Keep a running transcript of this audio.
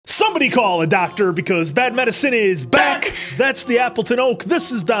Somebody call a doctor because bad medicine is back. That's the Appleton Oak.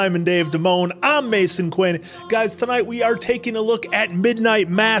 This is Diamond Dave Damone. I'm Mason Quinn. Guys, tonight we are taking a look at Midnight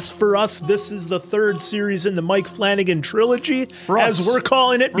Mass. For us, this is the third series in the Mike Flanagan trilogy, as we're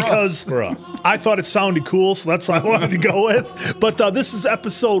calling it, because I thought it sounded cool, so that's what I wanted to go with. But this is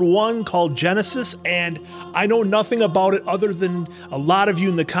episode 1 called Genesis, and I know nothing about it other than a lot of you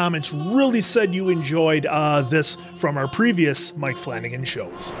in the comments really said you enjoyed this from our previous Mike Flanagan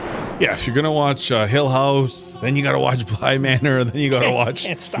shows. Yeah, if you're going to watch Hill House, then you got to watch Bly Manor, then you got to watch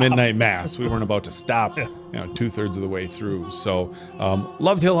Midnight Mass. We weren't about to stop, 2/3 of the way through. So,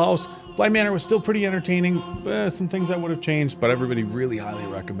 loved Hill House. Bly Manor was still pretty entertaining. Some things I would have changed, but everybody really highly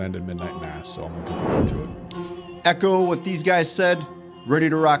recommended Midnight Mass, so I'm looking forward to it. Echo what these guys said. Ready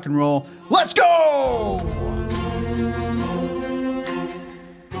to rock and roll. Let's go!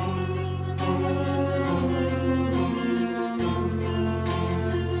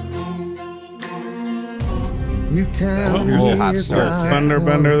 You can here's a hot start. Fender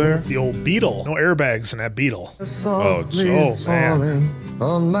bender there. The old Beetle. No airbags in that Beetle. Oh, man.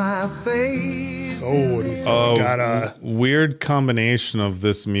 On my face. Oh, what do you think? Got a weird combination of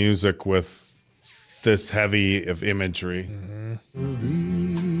this music with this heavy of imagery.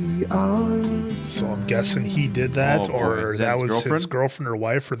 So I'm guessing he did that, or that was his girlfriend or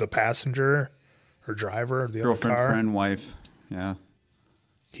wife, or the passenger or driver of the Girlfriend, other car. friend, wife. Yeah.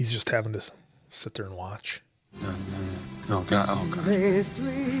 He's just having to sit there and watch. No, God. Oh, God.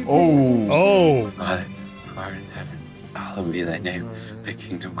 Oh. Father, who art in heaven, hallowed be thy name. Thy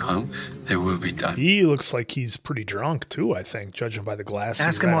kingdom come, thy will be done. He looks like he's pretty drunk, too, I think, judging by the glasses.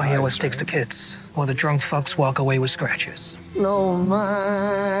 Ask him why he always takes the kids, while the drunk fucks walk away with scratches. No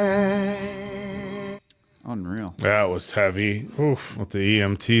mind. Unreal. That was heavy. Oof, what the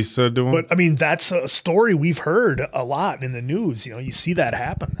EMT said to him. But, I mean, that's a story we've heard a lot in the news. You see that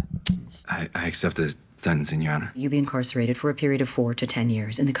happen. I accept the sentencing, Your Honor. You be incarcerated for a period of 4 to 10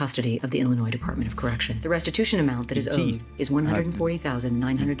 years in the custody of the Illinois Department of Corrections. The restitution amount that is owed is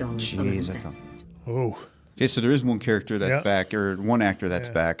 $140,900. Oh. Okay, so there is one character that's back, or one actor that's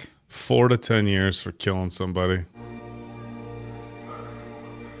back. 4 to 10 years for killing somebody.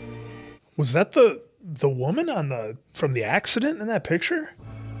 Was that the woman from the accident in that picture?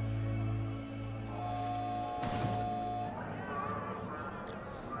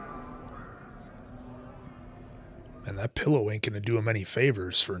 And that pillow ain't gonna do him any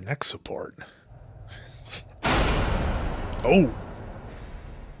favors for neck support. Oh.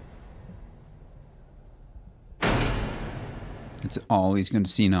 That's all he's going to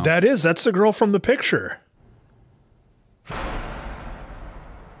see now. That's the girl from the picture.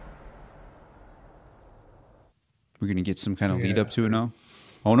 We're going to get some kind of lead up to it now.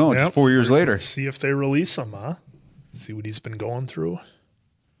 Oh, no, it's 4 years later. See if they release him, huh? See what he's been going through. I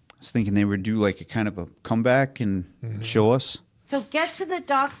was thinking they would do like a kind of a comeback and show us. So get to the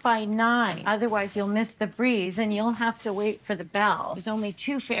dock by 9. Otherwise, you'll miss the breeze and you'll have to wait for the bell. There's only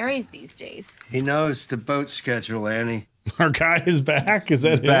 2 ferries these days. He knows the boat schedule, Annie. Our guy is back? Is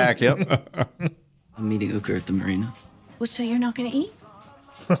that him? Back, yep. I'm meeting Uker at the marina. What, so you're not going to eat?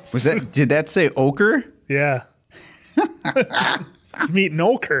 Did that say ochre? Yeah. He's meeting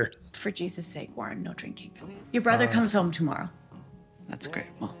ochre. For Jesus' sake, Warren, no drinking. Your brother comes home tomorrow. That's great,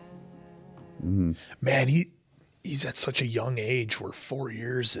 Mom. Man, he's at such a young age where 4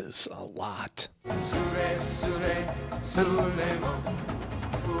 years is a lot. Mike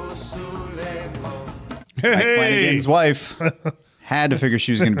Flanagan's wife had to figure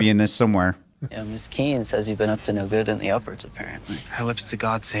she was going to be in this somewhere. Yeah, Miss Keene says you've been up to no good in the upwards, apparently. Her lips to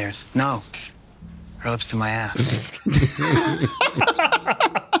God, Sayers. No. Her lips to my ass. If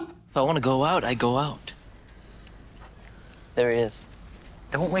I want to go out, I go out. There he is.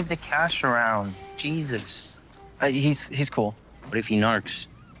 Don't wave the cash around. Jesus. He's cool. What if he narcs?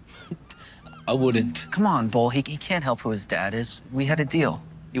 I wouldn't. Come on, Bull. He can't help who his dad is. We had a deal.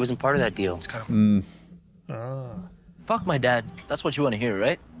 He wasn't part of that deal. Fuck my dad. That's what you want to hear,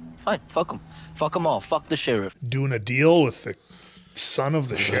 right? Fine, fuck him. Fuck them all. Fuck the sheriff. Doing a deal with the son of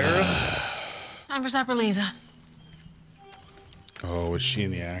the sheriff? Time for supper, Lisa. Oh, was she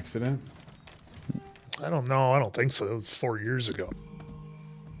in the accident? I don't know. I don't think so. It was 4 years ago.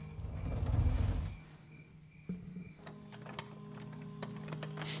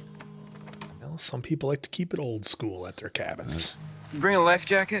 Well, some people like to keep it old school at their cabins. You bring a life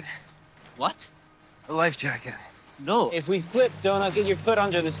jacket? What? A life jacket. No. If we flip, don't get your foot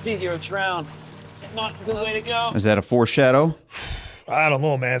under the seat, you'll drown. It's not a good way to go. Is that a foreshadow? I don't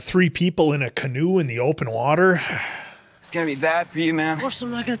know, man. 3 people in a canoe in the open water. It's gonna be bad for you, man. Of course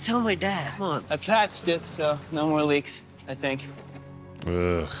I'm not gonna tell my dad. Come on. I patched it, so no more leaks, I think.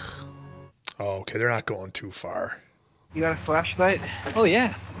 Ugh. Oh, okay, they're not going too far. You got a flashlight? Oh,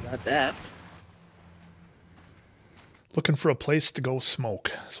 yeah. Got that. Looking for a place to go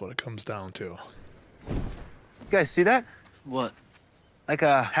smoke. That's what it comes down to. You guys see that? What? Like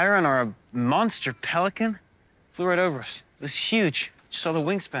a heron or a monster pelican flew right over us. It was huge. Just saw the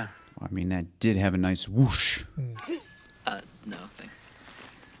wingspan. I mean, that did have a nice whoosh. No, thanks.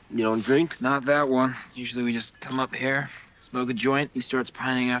 You don't drink? Not that one. Usually we just come up here, smoke a joint. He starts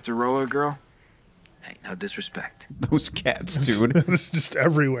pining after roller girl. Hey, no disrespect. Those cats, dude. It's just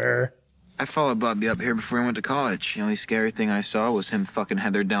everywhere. I followed Bobby up here before he went to college. The only scary thing I saw was him fucking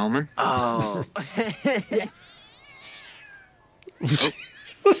Heather Delman. Oh.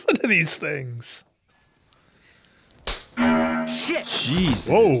 Listen to these things. Shit!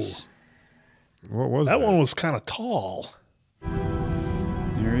 Jesus. Whoa. What was that? That one was kind of tall.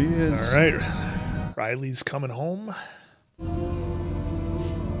 There he is. All right. Riley's coming home.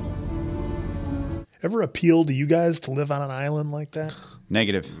 Ever appeal to you guys to live on an island like that?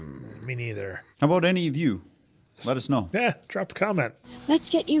 Negative. Me neither. How about any of you? Let us know. Yeah, drop a comment. Let's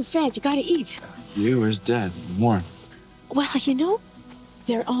get you fed. You gotta eat. You, where's Dad? Warren. Well, you know,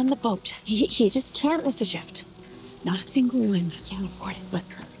 they're on the boat. He just can't miss a shift. Not a single one. I can't afford it, but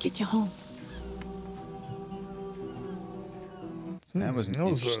let's get you home. That was an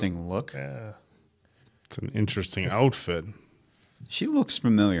interesting look. Yeah. It's an interesting outfit. She looks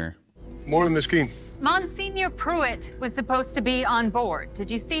familiar. Morning, Miss Keene. Monsignor Pruitt was supposed to be on board. Did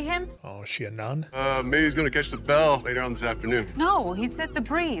you see him? Oh, is she a nun? Maybe he's going to catch the bell later on this afternoon. No, he said the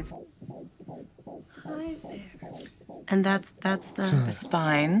breeze. Hi there. And that's the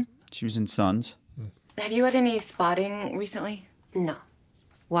spine. She was in Sons. Have you had any spotting recently? No.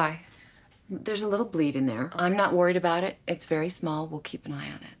 Why? There's a little bleed in there. I'm not worried about it. It's very small. We'll keep an eye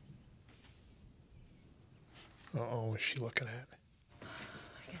on it. Uh-oh, what's she looking at?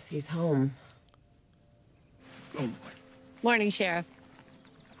 I guess he's home. Oh, Morning, Sheriff.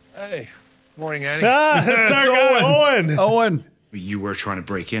 hey. Morning, Annie. Ah, that's our guy, Owen. Owen. You were trying to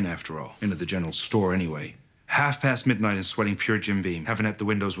break in, after all, into the general store anyway. midnight and sweating pure Jim Beam, having at the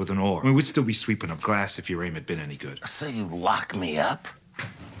windows with an oar. I mean, we'd still be sweeping up glass if your aim had been any good. So you lock me up?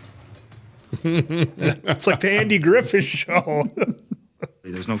 It's like the Andy Griffith show.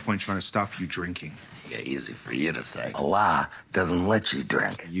 There's no point trying to stop you drinking. Yeah, easy for you to say. Allah doesn't let you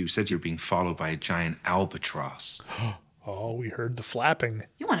drink. You said you're being followed by a giant albatross. Oh, we heard the flapping.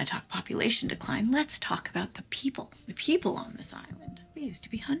 You want to talk population decline? Let's talk about the people. The people on this island. We used to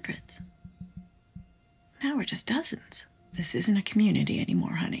be hundreds. Now we're just dozens. This isn't a community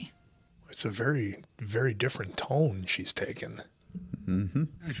anymore, honey. It's a very, very different tone she's taken. Mm-hmm.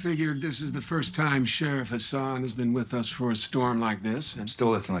 I figured this is the first time Sheriff Hassan has been with us for a storm like this. I'm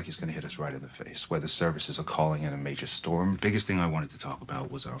still looking like he's going to hit us right in the face. Weather services are calling in a major storm. Biggest thing I wanted to talk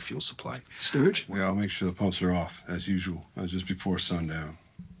about was our fuel supply. Sturge? Yeah, I'll make sure the pumps are off, as usual, just before sundown,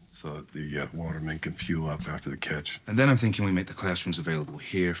 so that the watermen can fuel up after the catch. And then I'm thinking we make the classrooms available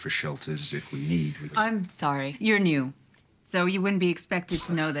here for shelters if we need. I'm sorry. You're new, so you wouldn't be expected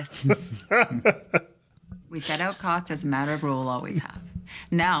to know this. We set out costs as a matter of rule, always have.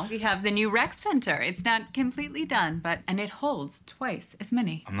 Now we have the new rec center. It's not completely done, and it holds twice as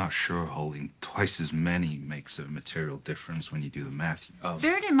many. I'm not sure holding twice as many makes a material difference when you do the math.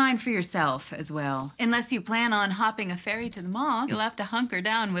 Bear it in mind for yourself as well. Unless you plan on hopping a ferry to the mall, you'll have to hunker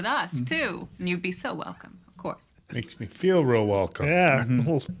down with us, too. And you'd be so welcome, of course. Makes me feel real welcome. Yeah.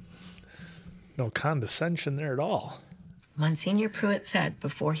 No condescension there at all. Monsignor Pruitt said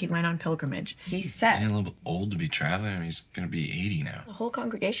before he went on pilgrimage, he said... He's a little bit old to be traveling. I mean, he's going to be 80 now. The whole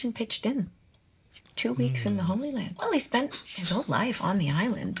congregation pitched in. 2 weeks in the Holy Land. Well, he spent his whole life on the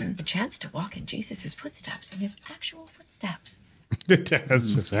island and a chance to walk in Jesus' footsteps, and his actual footsteps.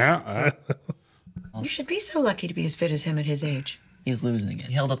 Yeah. You should be so lucky to be as fit as him at his age. He's losing it.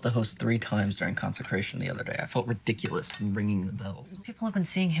 He held up the host 3 times during consecration the other day. I felt ridiculous from ringing the bells. People have been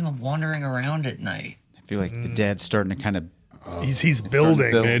seeing him wandering around at night. I feel like the dad's starting to kind of... He's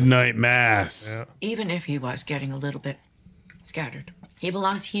building. Midnight Mass. Yeah. Even if he was getting a little bit scattered. He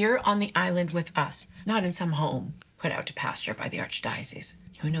belongs here on the island with us, not in some home put out to pasture by the archdiocese.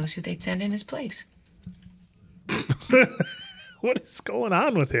 Who knows who they'd send in his place? What is going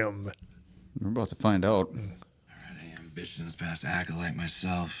on with him? We're about to find out. Any ambitions past acolyte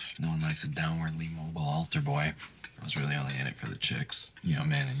myself. No one likes a downwardly mobile altar boy. I was really only in it for the chicks. You know,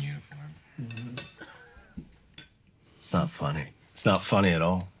 man in uniform. It's not funny. It's not funny at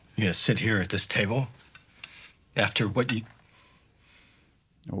all. You gonna sit here at this table after what you...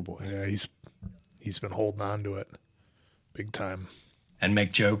 Oh, boy. Yeah, he's been holding on to it big time. And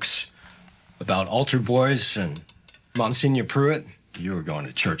make jokes about altar boys and Monsignor Pruitt? You are going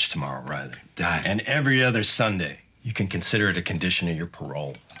to church tomorrow, Riley. And every other Sunday. You can consider it a condition of your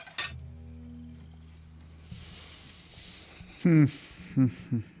parole.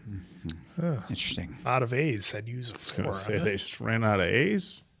 Interesting. Out of A's, said use a 4. I was going to say they just ran out of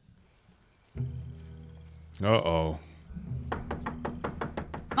A's. Uh-oh.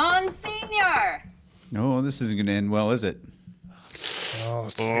 Monsignor! No, this isn't going to end well, is it? Oh,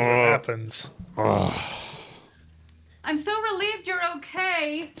 let's see what happens. I'm so relieved you're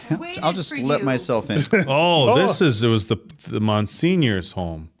okay. I waited I'll just for let you. myself in. It was the Monsignor's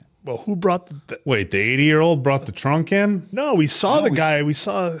home. Well, who brought the... Wait, the 80-year-old brought the trunk in? No, we saw the guy. We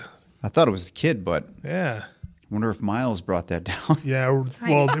saw... I thought it was the kid, but... Yeah. Wonder if Miles brought that down. Yeah,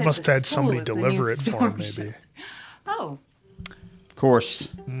 well, they must have had somebody deliver it for him, maybe. Oh. Of course.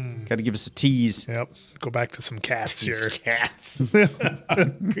 Got to give us a tease. Yep. Go back to some cats here. Cats.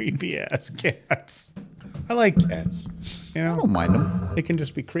 Creepy-ass cats. I like cats. You know? I don't mind them. They can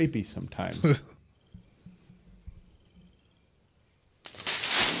just be creepy sometimes.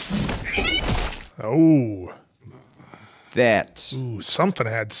 Oh. That. Ooh, something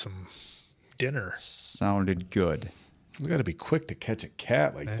had some dinner. Sounded good. We got to be quick to catch a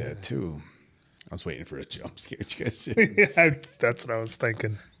cat like that, too. I was waiting for a jump scare. Did you guys see? Yeah, that's what I was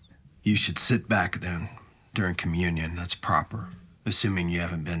thinking. You should sit back then during communion. That's proper. Assuming you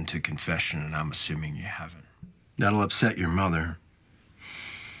haven't been to confession, and I'm assuming you haven't. That'll upset your mother.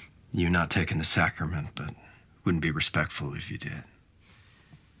 You not taking the sacrament, but wouldn't be respectful if you did.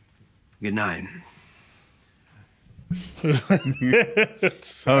 Good night.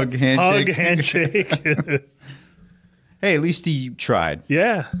 Hug, handshake. Hug, handshake. Hey, at least he tried.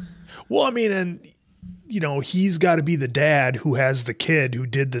 Yeah. Well, I mean, and, you know, he's got to be the dad who has the kid who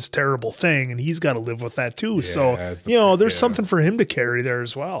did this terrible thing, and he's got to live with that too. So, you know, there's something for him to carry there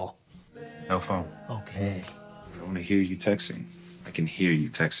as well. No phone. Okay. I want to hear you texting. I can hear you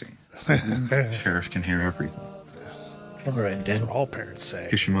texting. Sheriff can hear everything. Cover it, That's Dan. what all parents say.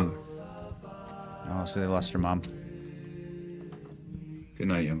 Kiss your mother. Oh, so they lost their mom. Good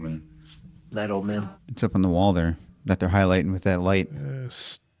night, young man. Night, old man. It's up on the wall there that they're highlighting with that light.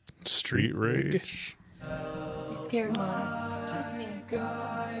 Street rage. You scared Mom. It's just me.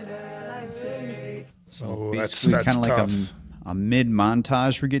 Oh, Basically, that's kind of like tough. a mid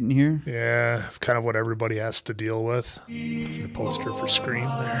montage we're getting here. Yeah, kind of what everybody has to deal with. It's the poster for Scream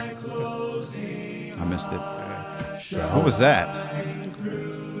there. I missed it. What was that?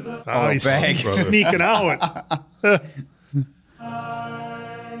 Oh, he's bag. sneaking out.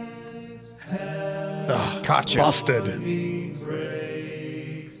 Gotcha. Busted.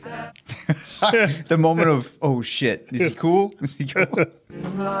 The moment of, oh shit, is he cool? Is he cool?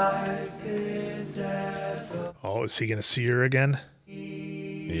 Oh, is he going to see her again?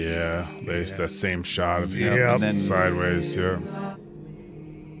 Yeah, there's that same shot of him Yep. And then sideways, yeah.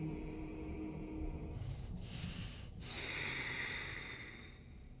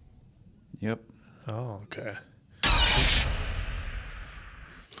 Yep. Oh, okay.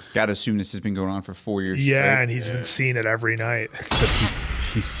 Gotta assume this has been going on for 4 years. Yeah, straight. and he's been seeing it every night. Except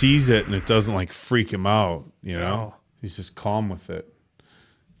he sees it and it doesn't like freak him out, you know? No. He's just calm with it.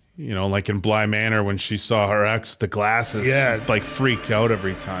 You know, like in Bly Manor when she saw her ex with the glasses, Yeah. she, like freaked out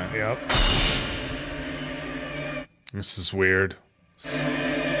every time. Yep. This is weird.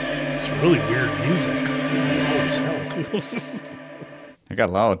 It's really weird music. Loud as hell, too. It got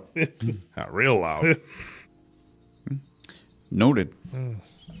loud. Not real loud. Noted.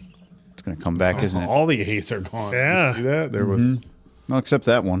 It's gonna come back, isn't it? All the A's are gone. Yeah. You see that? There was Well, except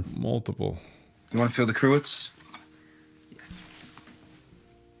that one. multiple. You want to feel the Cruets?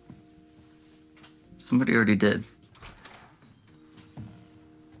 Somebody already did.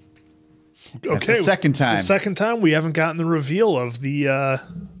 That's the second time. The second time we haven't gotten the reveal of the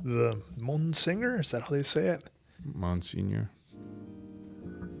Monsinger. Is that how they say it? Monsignor.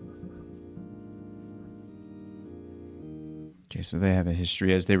 Okay, so they have a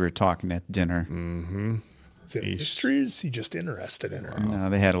history as they were talking at dinner. Mm-hmm. Is it history? Or is he just interested in her? No,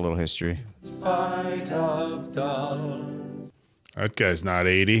 they had a little history. That guy's not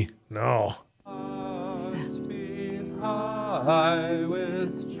 80. No.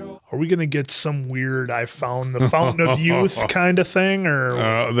 Are we gonna get some weird "I found the fountain of youth" kind of thing,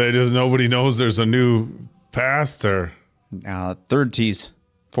 or Nobody knows there's a new pastor. Third tease,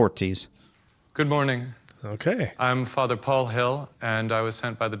 fourth tease. Good morning. Okay. I'm Father Paul Hill, and I was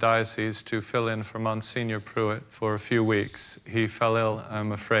sent by the diocese to fill in for Monsignor Pruitt for a few weeks. He fell ill,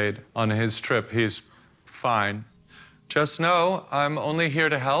 I'm afraid, on his trip. He's fine. Just know I'm only here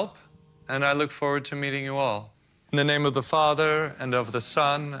to help, and I look forward to meeting you all. In the name of the Father, and of the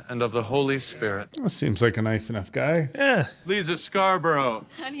Son, and of the Holy Spirit. That seems like a nice enough guy. Yeah. Lisa Scarborough.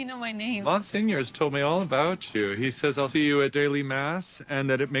 How do you know my name? Monsignor has told me all about you. He says I'll see you at daily mass, and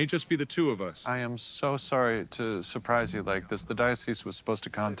that it may just be the two of us. I am so sorry to surprise you like this. The diocese was supposed to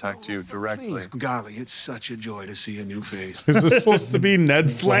contact you directly. Please, golly, it's such a joy to see a new face. Is this supposed to be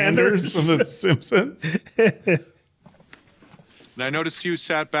Ned Flanders from The Simpsons? And I noticed you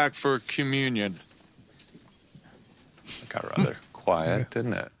sat back for communion. It got rather quiet,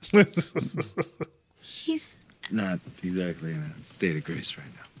 didn't it? He's not exactly in a state of grace right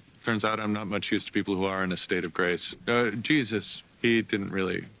now. Turns out I'm not much use to people who are in a state of grace. Jesus, he didn't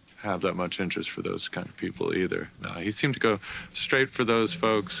really have that much interest for those kind of people either. No, he seemed to go straight for those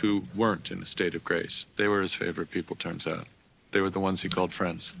folks who weren't in a state of grace. They were his favorite people, turns out. They were the ones he called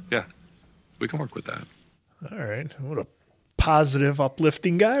friends. Yeah, we can work with that. All right. What a positive,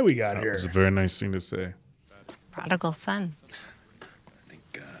 uplifting guy we got here. That's a very nice thing to say. Prodigal son.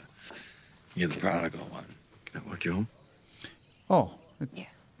 You're the prodigal one. Can I walk you home? Oh. Yeah.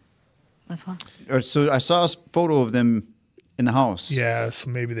 Let's walk. So I saw a photo of them in the house. Yeah, so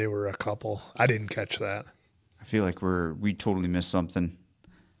maybe they were a couple. I didn't catch that. I feel like we totally missed something.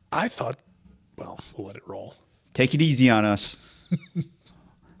 I thought, well, we'll let it roll. Take it easy on us.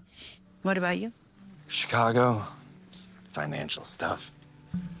 What about you? Chicago. Just financial stuff.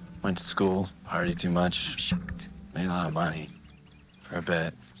 Went to school, partied too much. Made a lot of money. For a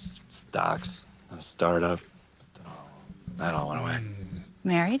bit. Stocks, a startup. That all went away.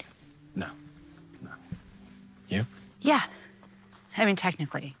 Married? No. You? Yeah. I mean,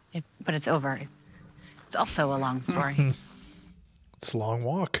 technically, but it's over. It's also a long story. It's a long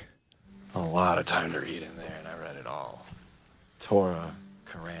walk. A lot of time to read in there, and I read it all. Torah,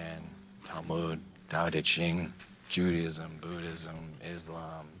 Quran, Talmud, Tao Te Ching, Judaism, Buddhism,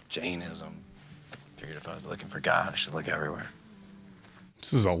 Islam, Jainism. Figured if I was looking for God, I should look everywhere.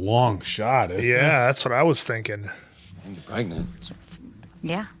 This is a long shot, isn't it? Yeah, that's what I was thinking. And you're pregnant.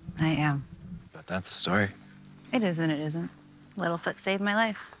 Yeah, I am. But that's the story. It is and it isn't. Littlefoot saved my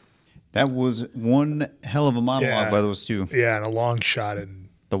life. That was one hell of a monologue by those two. Yeah, and a long shot. And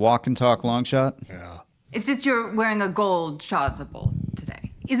the walk and talk long shot. Yeah. It's just you're wearing a gold chasuble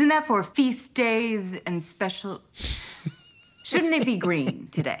today. Isn't that for feast days and special? Shouldn't it be green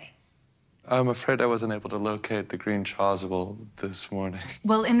today? I'm afraid I wasn't able to locate the green chasuble this morning.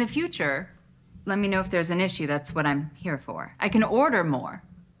 Well, in the future, let me know if there's an issue. That's what I'm here for. I can order more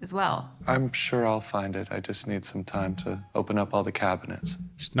as well. I'm sure I'll find it. I just need some time to open up all the cabinets.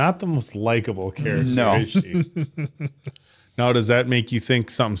 She's not the most likable character, No. is she? Now, does that make you think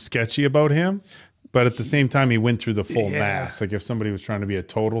something sketchy about him? But at the same time, he went through the full mass. Like if somebody was trying to be a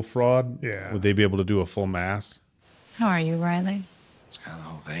total fraud, would they be able to do a full mass? How are you, Riley? It's kind of the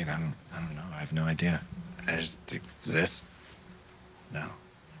whole thing. I don't know. I have no idea. I just exist. No. I'm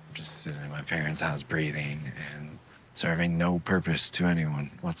just sitting in my parents' house breathing and serving no purpose to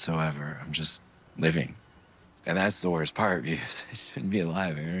anyone whatsoever. I'm just living. And that's the worst part because I shouldn't be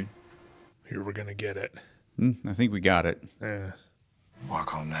alive, Aaron. Here we're going to get it. I think we got it. Yeah. Walk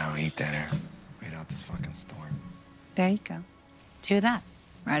home now, eat dinner. Wait out this fucking storm. There you go. Do that.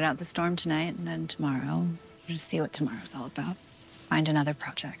 Ride out the storm tonight, and then tomorrow, just see what tomorrow's all about. Find another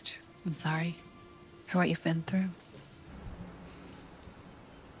project. I'm sorry for what you've been through.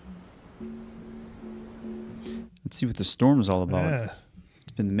 Let's see what the storm's all about. Yeah.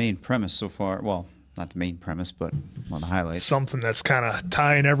 It's been the main premise so far. Well, not the main premise, but one of the highlights. Something that's kind of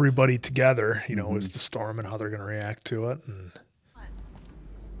tying everybody together, you know, is the storm and how they're going to react to it. And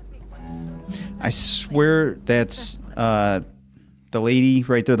I swear that's the lady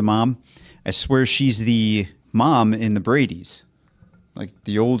right there, the mom. I swear she's the mom in the Brady's. Like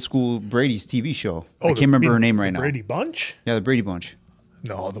the old school Brady's TV show. I can't remember her name right now. Brady Bunch? Yeah, the Brady Bunch.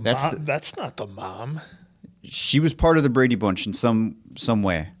 No, That's that's not the mom. She was part of the Brady Bunch in some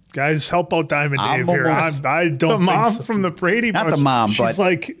way. Guys, help out Diamond Dave here. I don't the mom think so. from the Brady Bunch. Not the mom, She's but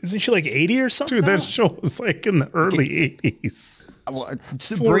like, isn't she like 80 or something? Dude, now? that show was like in the early 80s. Well, it's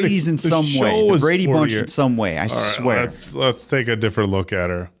the Brady's in some way. The Brady Bunch in some way. I swear. Let's take a different look at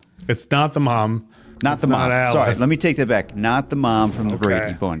her. It's not the mom. Not It's the mom. Alice. Sorry, let me take that back. Not the mom from the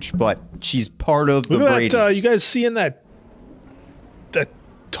Brady Bunch, but she's part of the Look at Brady's. that, you guys seeing that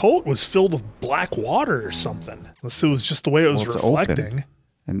tote was filled with black water or something. Unless it was just the way it was It's reflecting. open.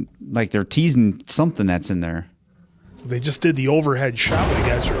 And like they're teasing something that's in there. They just did the overhead shot when you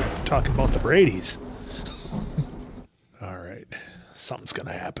guys were talking about the Brady's. All right. Something's going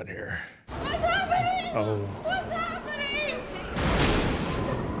to happen here. Oh.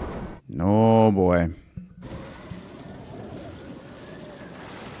 Oh boy.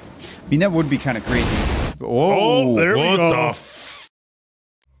 I mean, that would be kind of crazy Oh, there we what go. the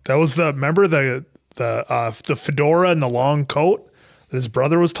That was remember the fedora and the long coat that his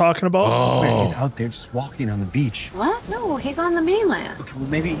brother was talking about? Wait, he's out there just walking on the beach. What? No, he's on the mainland. Okay, well,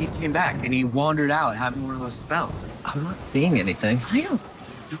 maybe he came back and he wandered out having one of those spells. I'm not seeing anything. I don't see.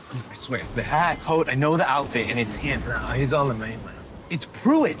 I swear, it's the hat, coat, I know the outfit, and it's him. No, he's on the mainland. It's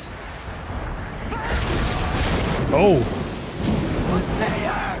Pruitt. Oh.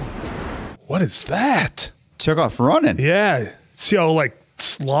 What is that? Took off running. Yeah. See how like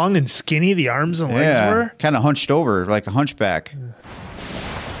long and skinny the arms and legs were? Kind of hunched over like a hunchback.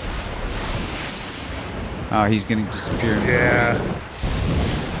 Oh, he's going to disappear. Yeah.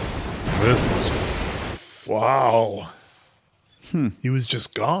 This is... Wow. He was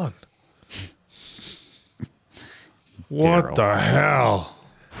just gone. What the hell?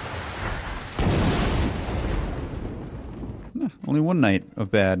 Only one night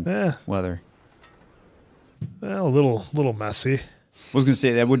of bad weather. Well, a little messy. I was going to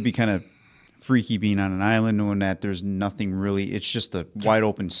say that would be kind of freaky being on an island knowing that there's nothing really. It's just a wide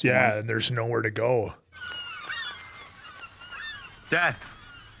open swamp. Yeah, and there's nowhere to go. Dad.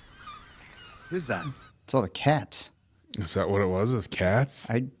 Who's that? It's all the cats. Is that what it was? It was cats?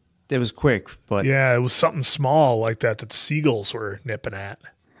 It was quick, but yeah, it was something small like that the seagulls were nipping at.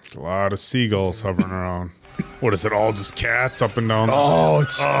 A lot of seagulls hovering around. What is it? All just cats up and down? They're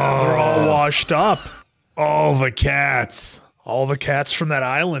all washed up. All the cats. All the cats from that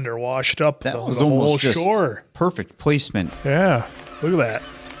island are washed up. That was the whole almost just shore. Perfect placement. Yeah, look at that.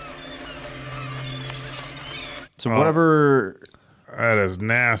 So whatever. That is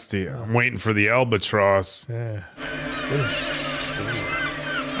nasty. I'm waiting for the albatross. Yeah. What is...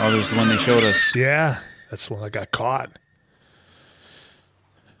 Oh, there's the one they showed us. Yeah, that's the one that got caught.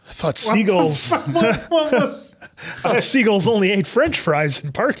 I thought seagulls. Seagulls only ate French fries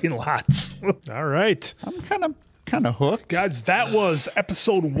in parking lots. All right, I'm kind of hooked, guys. That was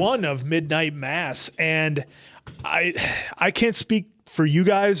episode 1 of Midnight Mass, and I can't speak for you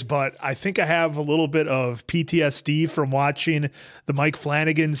guys, but I think I have a little bit of PTSD from watching the Mike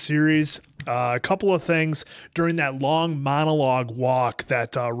Flanagan series. A couple of things during that long monologue walk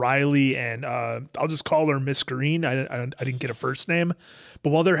that Riley and I'll just call her Miss Green. I didn't get a first name,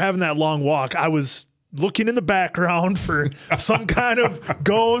 but while they're having that long walk, I was looking in the background for some kind of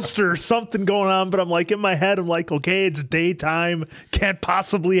ghost or something going on. But I'm like, in my head, I'm like, okay, it's daytime. Can't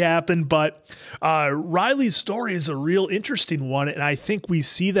possibly happen. But Riley's story is a real interesting one. And I think we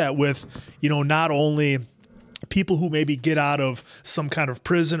see that with, not only people who maybe get out of some kind of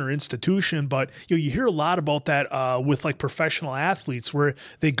prison or institution, but you hear a lot about that with like professional athletes where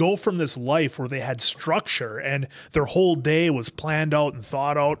they go from this life where they had structure and their whole day was planned out and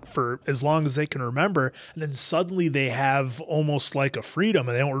thought out for as long as they can remember, and then suddenly they have almost like a freedom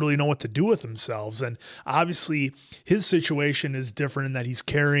and they don't really know what to do with themselves. And obviously his situation is different in that he's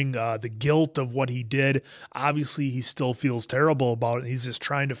carrying the guilt of what he did. Obviously he still feels terrible about it. He's just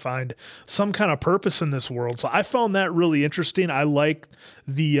trying to find some kind of purpose in this world. So I found that really interesting. I like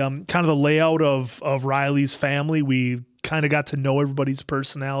the kind of the layout of Riley's family. We kind of got to know everybody's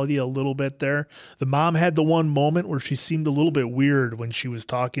personality a little bit there. The mom had the one moment where she seemed a little bit weird when she was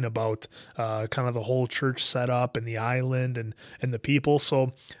talking about kind of the whole church setup and the island and the people.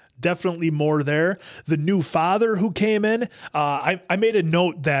 So definitely more there. The new father who came in, I made a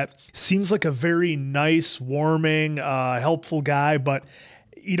note that seems like a very nice, warming, helpful guy, but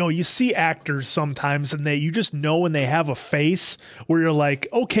you see actors sometimes and you just know when they have a face where you're like,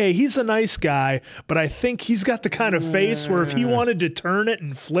 okay, he's a nice guy, but I think he's got the kind of face where if he wanted to turn it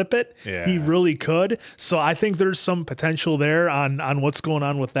and flip it, he really could. So I think there's some potential there on what's going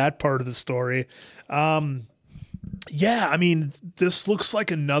on with that part of the story. Yeah, I mean, this looks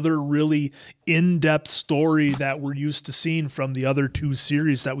like another really in-depth story that we're used to seeing from the other 2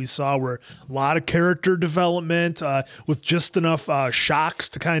 series that we saw, where a lot of character development with just enough shocks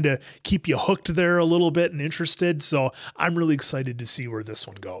to kind of keep you hooked there a little bit and interested. So I'm really excited to see where this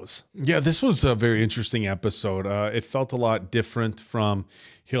one goes. Yeah, this was a very interesting episode. It felt a lot different from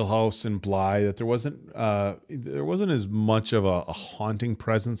Hill House and Bly, that there wasn't as much of a haunting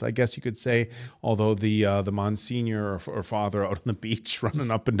presence, I guess you could say. Although the Monsignor or father out on the beach running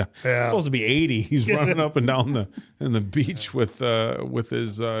up and down, he's supposed to be 80. He's running up and down the beach with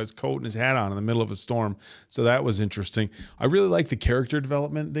his coat and his hat on in the middle of a storm. So that was interesting. I really like the character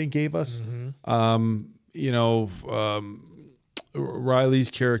development they gave us.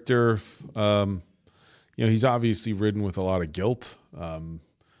 Riley's character, he's obviously ridden with a lot of guilt.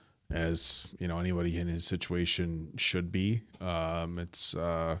 As anybody in his situation should be. It's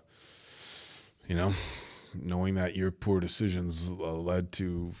knowing that your poor decisions led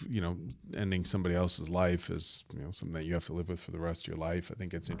to, ending somebody else's life is, something that you have to live with for the rest of your life. I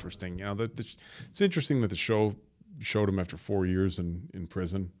think it's interesting. It's interesting that the show showed him after 4 years in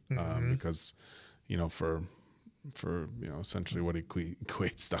prison, because, for essentially what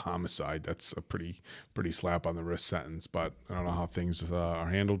equates to homicide. That's a pretty slap on the wrist sentence. But I don't know how things are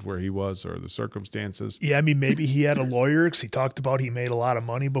handled where he was or the circumstances. Yeah, I mean, maybe he had a lawyer because he talked about he made a lot of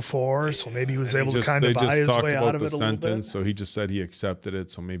money before, so maybe he was able to kind of buy his way out of it a little bit. So he just said he accepted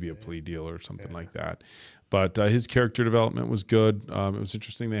it, so maybe a plea deal or something like that. But his character development was good. It was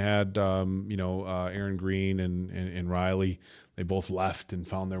interesting. They had Aaron Green and Riley. They both left and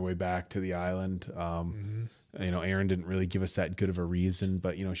found their way back to the island. Aaron didn't really give us that good of a reason,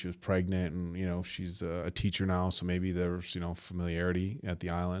 but she was pregnant and she's a teacher now, so maybe there's familiarity at the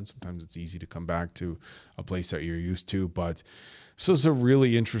island. Sometimes it's easy to come back to a place that you're used to. But so it's a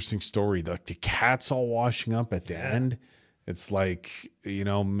really interesting story. The cats all washing up at the end. It's like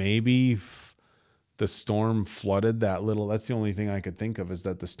maybe the storm flooded that little. That's the only thing I could think of, is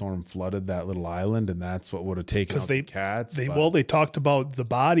that the storm flooded that little island, and that's what would have taken out the cats. They talked about the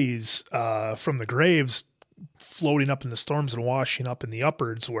bodies from the graves floating up in the storms and washing up in the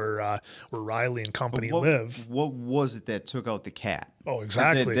upwards where Riley and company live. What was it that took out the cat? Oh,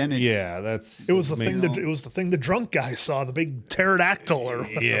 exactly. It was the thing the drunk guy saw, the big pterodactyl or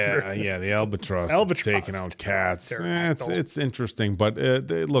whatever. The albatross taking out cats. It's interesting, but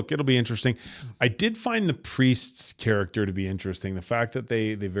look, it'll be interesting. I did find the priest's character to be interesting. The fact that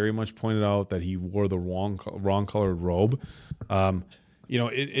they very much pointed out that he wore the wrong colored robe.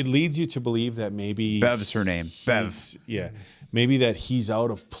 It leads you to believe that maybe Bev's her name. Bev. Maybe that he's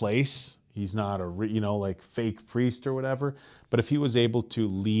out of place. He's not a fake priest or whatever. But if he was able to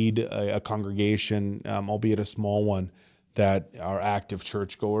lead a congregation, albeit a small one, that are active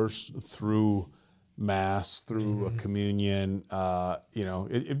churchgoers through mass, through a communion,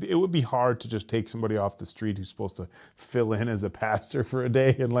 it would be hard to just take somebody off the street who's supposed to fill in as a pastor for a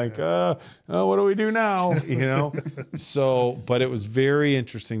day and what do we do now? So, but it was very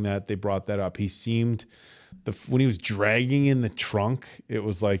interesting that they brought that up. He seemed, when he was dragging in the trunk, it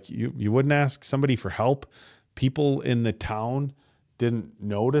was like you wouldn't ask somebody for help. People in the town didn't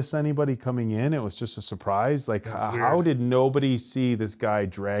notice anybody coming in. It was just a surprise. Like, how did nobody see this guy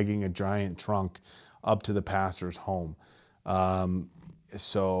dragging a giant trunk up to the pastor's home?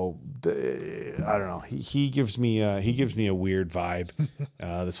 So I don't know. He gives me a weird vibe.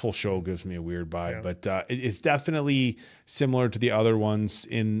 This whole show gives me a weird vibe, but it's definitely similar to the other ones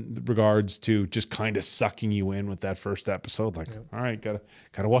in regards to just kind of sucking you in with that first episode. Like, all right,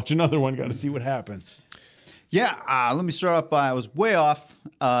 gotta watch another one. Got to see what happens. Yeah, let me start off by, I was way off.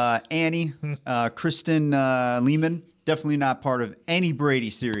 Annie, Kristin Lehman, definitely not part of any Brady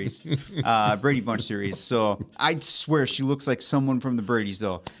series, Brady Bunch series. So I'd swear she looks like someone from the Bradys,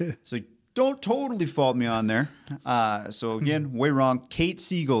 though. So don't totally fault me on there. So again, way wrong. Kate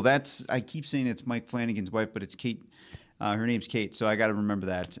Siegel, I keep saying it's Mike Flanagan's wife, but it's Kate. Her name's Kate, so I got to remember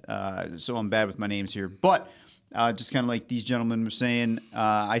that. So I'm bad with my names here. But just kind of like these gentlemen were saying,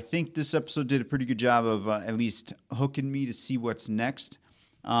 I think this episode did a pretty good job of at least hooking me to see what's next.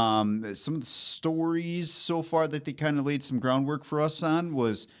 Some of the stories so far that they kind of laid some groundwork for us on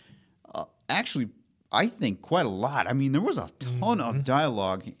was actually, I think, quite a lot. I mean, there was a ton of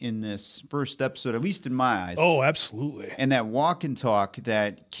dialogue in this first episode, at least in my eyes. Oh, absolutely. And that walk and talk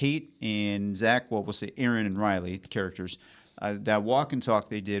that Kate and Zach, well, we'll say Aaron and Riley, the characters, that walk and talk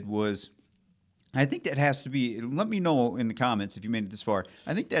they did was, I think that has to be, let me know in the comments if you made it this far,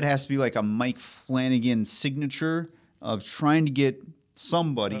 I think that has to be like a Mike Flanagan signature of trying to get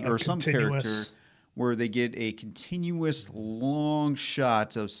somebody or some character where they get a continuous long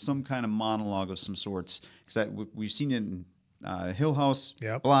shot of some kind of monologue of some sorts. Because we've seen it in Hill House,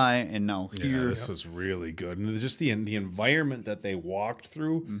 Bly, and now here. Yeah, this was really good. And just the environment that they walked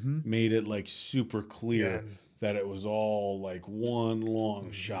through made it like super clear that it was all like one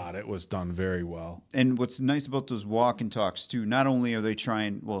long shot. It was done very well. And what's nice about those walk and talks too, not only are they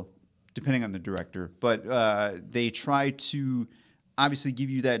trying, well, depending on the director, but they try to obviously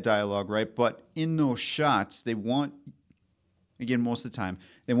give you that dialogue, right? But in those shots, they want, again, most of the time,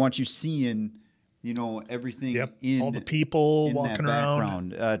 they want you seeing, everything in all the people in walking that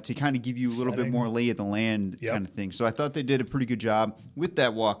around background, to kind of give you a little bit more lay of the land kind of thing. So I thought they did a pretty good job with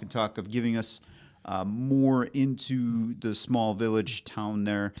that walk and talk of giving us more into the small village town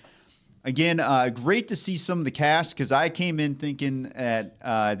there. Again, great to see some of the cast, because I came in thinking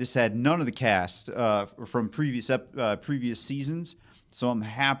that this had none of the cast from previous seasons. So I'm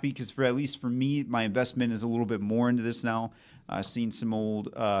happy because at least for me, my investment is a little bit more into this now, seeing some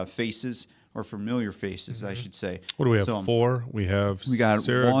old faces. or familiar faces, I should say. What do we have? So, 4. We got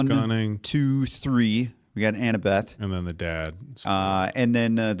Sarah 1, Gunning, 2, 3. We got Annabeth, and then the dad, and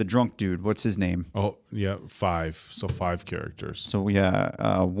then the drunk dude. What's his name? Oh yeah, 5. So 5 characters. So 5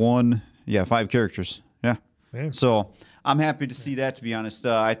 characters. Yeah. Man. So I'm happy to see that. To be honest,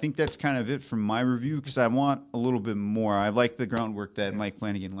 I think that's kind of it from my review because I want a little bit more. I like the groundwork that Mike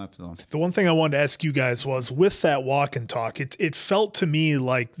Flanagan left though. The one thing I wanted to ask you guys was with that walk and talk, it felt to me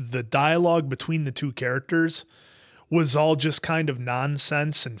like the dialogue between the two characters was all just kind of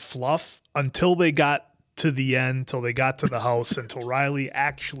nonsense and fluff until they got to the end, till they got to the house, until Riley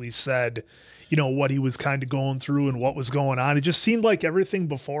actually said, you know, what he was kind of going through and what was going on. It just seemed like everything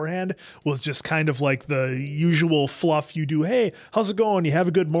beforehand was just kind of like the usual fluff you do. Hey, how's it going? You have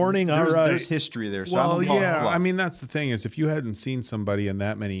a good morning? All right. There's history there. So Well, yeah. I mean, that's the thing is if you hadn't seen somebody in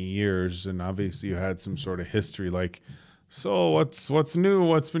that many years and obviously you had some sort of history, like, so what's new?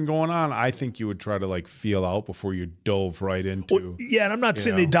 What's been going on? I think you would try to like feel out before you dove right into. Well, yeah, and I'm not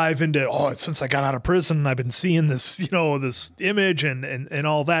saying they dive into, since I got out of prison, I've been seeing this, this image and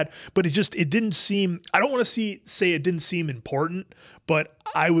all that. But it didn't seem. I don't want to say it didn't seem important, but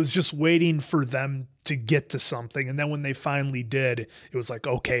I was just waiting for them to get to something, and then when they finally did, it was like,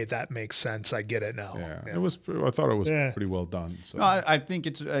 okay, that makes sense. I get it now. Yeah. It was. I thought it was pretty well done. So. No, I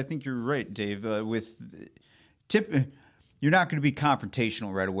think you're right, Dave. You're not going to be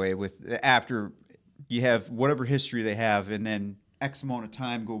confrontational right away after you have whatever history they have, and then X amount of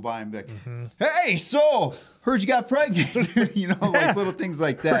time go by and be like, hey, so heard you got pregnant, like little things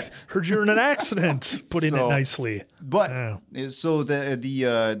like that. Heard you're in an accident, putting it nicely. But so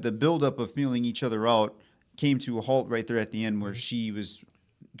the buildup of feeling each other out came to a halt right there at the end, where she was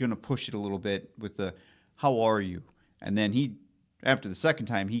going to push it a little bit with the "How are you?" and then after the second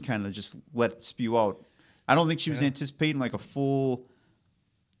time, he kind of just let it spew out. I don't think she was anticipating like a full,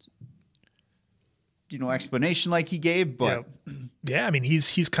 explanation like he gave, but yeah, I mean,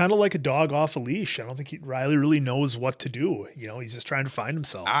 he's kind of like a dog off a leash. I don't think Riley really knows what to do. He's just trying to find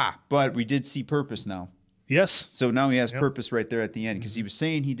himself. But we did see purpose now. Yes. So now he has purpose right there at the end, because he was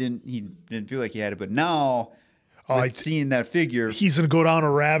saying he didn't feel like he had it, but now. Seeing that figure, he's gonna go down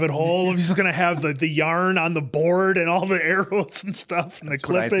a rabbit hole. He's gonna have the yarn on the board and all the arrows and stuff and the clippings.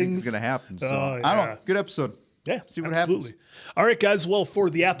 What I think is gonna happen. So I don't know. Good episode. Yeah, see what happens. All right, guys. Well, for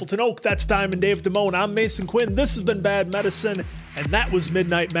the Appleton Oak, that's Diamond Dave Damone. I'm Mason Quinn. This has been Bad Medicine, and that was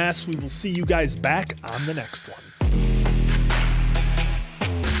Midnight Mass. We will see you guys back on the next one.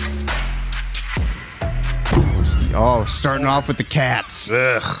 Starting off with the cats.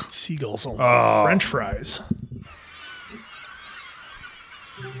 Ugh. Seagulls on French fries.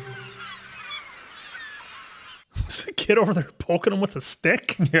 Is a kid over there poking him with a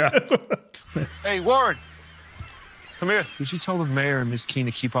stick? Yeah. Hey, Warren. Come here. Did you tell the mayor and Miss Keene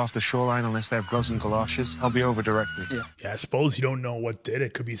to keep off the shoreline unless they have gloves and galoshes? I'll be over directly. Yeah, I suppose you don't know what did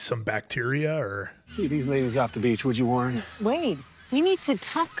it. Could be some bacteria or... See these ladies off the beach, would you, Warren? Wait, we need to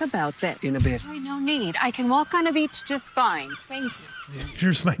talk about this. In a bit. Wait, no need. I can walk on a beach just fine. Thank you.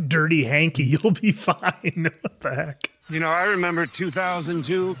 Here's my dirty hanky. You'll be fine. What the heck? I remember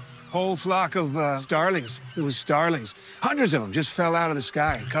 2002... whole flock of starlings. It was starlings. Hundreds of them just fell out of the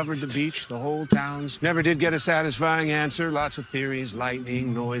sky, covered the beach, the whole towns. Never did get a satisfying answer. Lots of theories,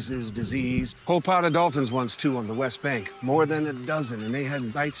 lightning, noises, disease. Whole pot of dolphins once, too, on the West Bank. More than a dozen, and they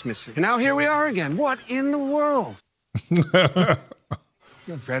had bites missing. And now here we are again. What in the world? A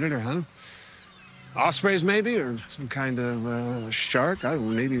predator, huh? Ospreys, maybe, or some kind of shark. I don't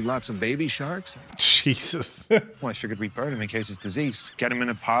know, maybe lots of baby sharks. Jesus. Well, I figured we'd burn him in case it's disease. Get him in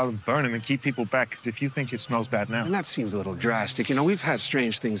a pile and burn him and keep people back, because if you think it smells bad now... And that seems a little drastic. We've had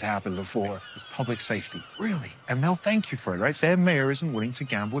strange things happen before. It's public safety. Really? And they'll thank you for it, right? Their mayor isn't willing to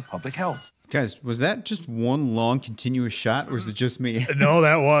gamble with public health. Guys, was that just one long continuous shot, or is it just me? No,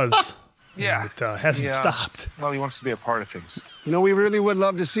 that was. Yeah. It hasn't stopped. Well, he wants to be a part of things. We really would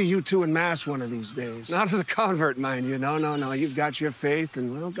love to see you two in Mass one of these days. Not as a convert, mind you. No. You've got your faith,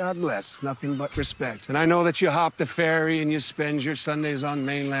 and, well, God bless. Nothing but respect. And I know that you hop the ferry and you spend your Sundays on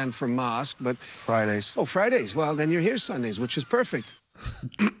mainland for mosque, but... Fridays. Oh, Fridays. Well, then you're here Sundays, which is perfect.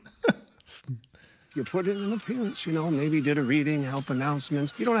 You put in an appearance, maybe did a reading, help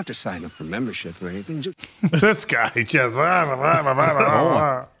announcements. You don't have to sign up for membership or anything. Just... This guy just...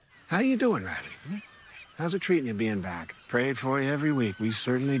 How you doing, Riley? How's it treating you being back? Prayed for you every week. We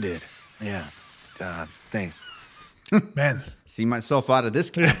certainly did. Yeah. Thanks. Man. See myself out of this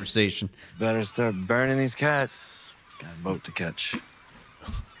conversation. Better start burning these cats. Got a boat to catch.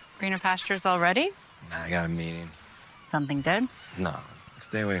 Greener pastures already? Nah, I got a meeting. Something dead? No,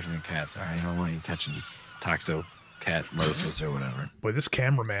 stay away from the cats, all right? I don't want you catching toxo. Cat Moses or whatever. Boy, this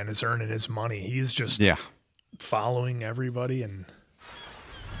cameraman is earning his money. He's just following everybody and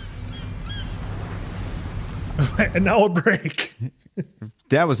and now a break.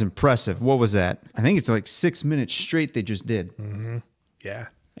 That was impressive. What was that? I think it's like 6 minutes straight they just did. Mm-hmm. Yeah.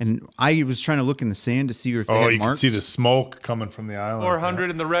 And I was trying to look in the sand to see if they had you marks. can see the smoke coming from the island.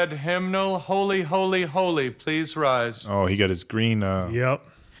 400 in the red hymnal. Holy, holy, holy. Please rise. Oh, he got his green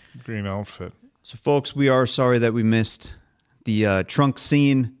green outfit. So, folks, we are sorry that we missed the trunk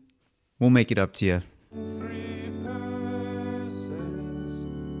scene. We'll make it up to you.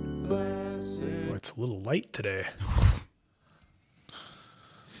 Boy, it's a little light today.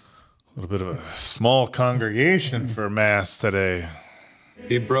 A little bit of a small congregation for Mass today.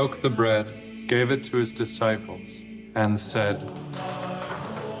 He broke the bread, gave it to his disciples, and said,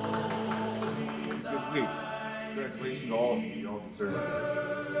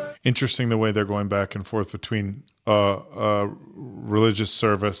 Interesting the way they're going back and forth between religious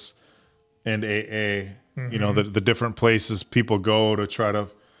service and AA. You know, the different places people go to try to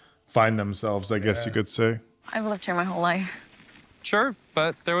find themselves, I guess you could say. I've lived here my whole life. Sure,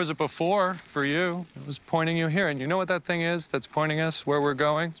 but there was a before for you. It was pointing you here. And you know what that thing is that's pointing us where we're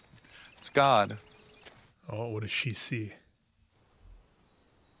going? It's God. Oh, what does she see?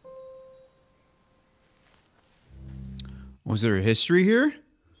 Was there a history here?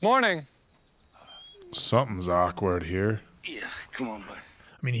 Morning. Something's awkward here. Yeah, come on, bud.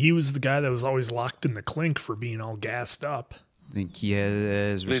 I mean, he was the guy that was always locked in the clink for being all gassed up. Think he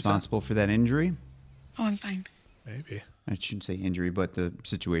is responsible for that injury? Oh, I'm fine. Maybe. I shouldn't say injury, but the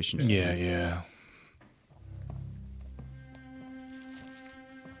situation. Yeah.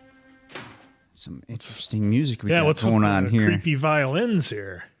 Some interesting music we got what's going with on the here. creepy violins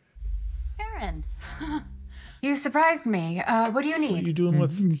here? Aaron, you surprised me. What do you need? What are you doing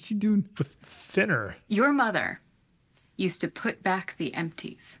with thinner? Your mother used to put back the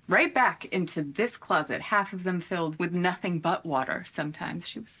empties right back into this closet, half of them filled with nothing but water. Sometimes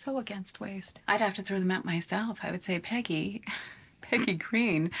she was so against waste. I'd have to throw them out myself. I would say, Peggy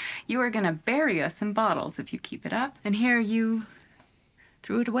Green, you are going to bury us in bottles if you keep it up. And here you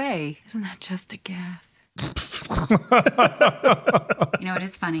threw it away. Isn't that just a gas? You know, it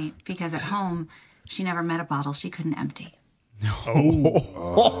is funny because at home, she never met a bottle she couldn't empty.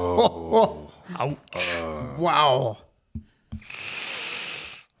 Oh. Wow.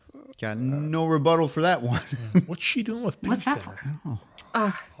 Got no rebuttal for that one. What's she doing with What's that thinner? for?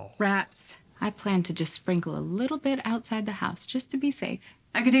 Ugh, rats. I plan to just sprinkle a little bit outside the house just to be safe.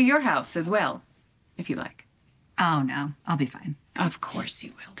 I could do your house as well, if you like. Oh, no. I'll be fine. Of course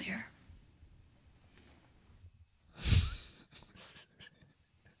you will, dear.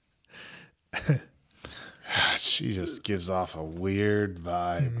 She just gives off a weird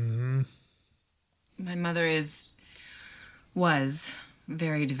vibe. My mother was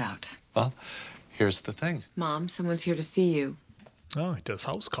very devout. Well, here's the thing. Mom, someone's here to see you. Oh, he does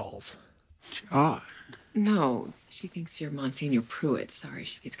house calls. God. No, she thinks you're Monsignor Pruitt. Sorry,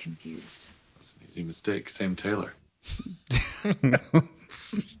 she's confused. That's an easy mistake. Same tailor.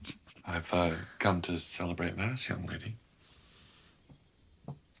 I've come to celebrate Mass, young lady.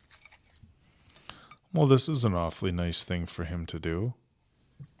 Well, this is an awfully nice thing for him to do.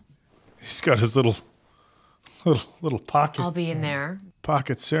 He's got his little pocket. I'll be in there.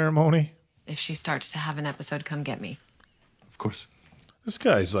 Pocket ceremony. If she starts to have an episode, come get me. Of course. This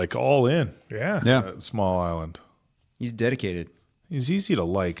guy's like all in. Yeah. That small island. He's dedicated. He's easy to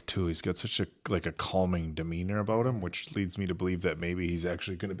like too. He's got such a calming demeanor about him, which leads me to believe that maybe he's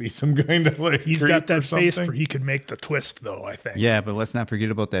actually going to be some kind of like. He's creep got that or face something. where he could make the twist, though. I think. Yeah, but let's not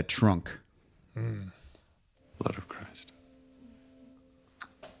forget about that trunk. Blood of Christ.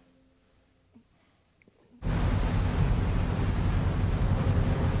 I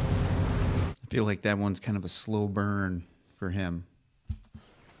feel like that one's kind of a slow burn for him.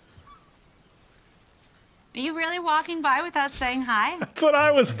 Are you really walking by without saying hi? That's what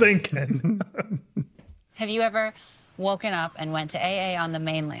I was thinking. Have you ever woken up and went to AA on the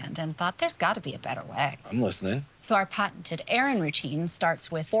mainland and thought there's got to be a better way? I'm listening. So our patented Aaron routine starts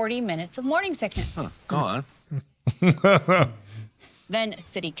with 40 minutes of morning sickness. Go on. Then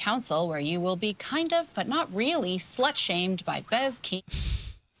city council, where you will be kind of, but not really, slut-shamed by Bev King.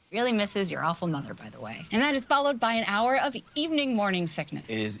 Really misses your awful mother, by the way. And that is followed by an hour of evening morning sickness.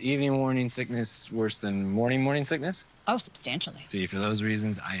 Is evening morning sickness worse than morning sickness? Oh, substantially. See, for those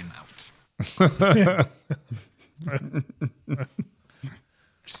reasons, I am out.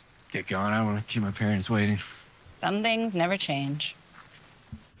 Just get going. I want to keep my parents waiting. Some things never change.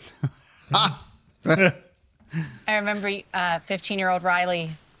 I remember 15-year-old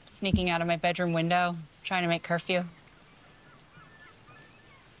Riley sneaking out of my bedroom window, Trying to make curfew?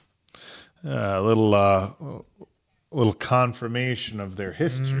 A little confirmation of their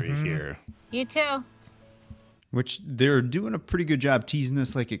history here. You too. Which they're doing a pretty good job teasing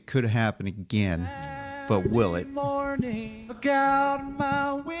this like it could happen again. But will it? Look out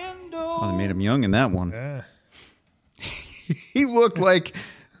my window. Oh, they made him young in that one. Yeah. He looked like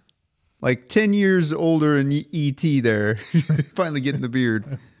 10 years older in E.T. there. Finally getting the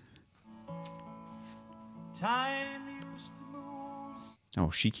beard. Oh,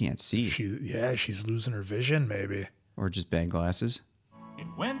 she can't see. She's losing her vision, maybe. Or just bad glasses. It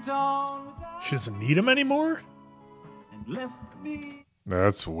went on She doesn't need him anymore? and left me.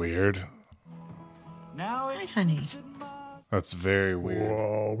 That's weird. Now it's honey. That's very weird.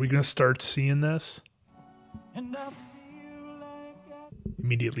 Whoa, are we going to start seeing this?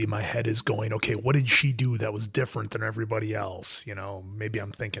 Immediately my head is going, okay, what did she do that was different than everybody else? You know, maybe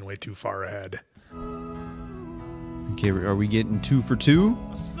I'm thinking way too far ahead. Okay, are we getting 2 for 2?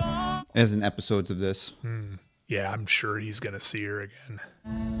 As in episodes of this. Yeah, I'm sure he's going to see her again.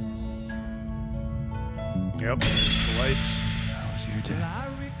 Yep, there's the lights. How was your day?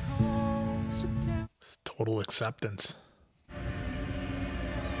 It's total acceptance.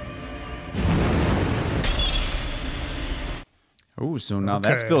 Oh, so now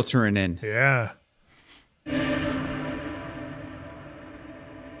that's filtering in. Yeah.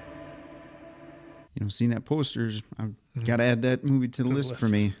 You know, seeing that posters, I've got to add that movie to the list for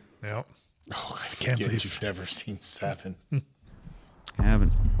me. Yep. Oh, I can't believe you've never seen 7. I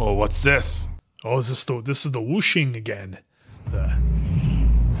haven't. Oh, what's this? Oh, this is the whooshing again. The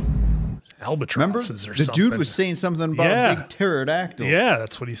albatrosses or the something. dude was saying something about a big pterodactyl. Yeah,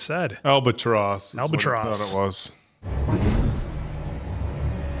 that's what he said. Albatross. Albatross. I thought it was.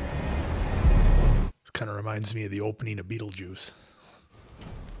 This kind of reminds me of the opening of Beetlejuice.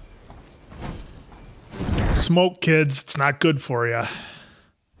 Smoke, kids. It's not good for you.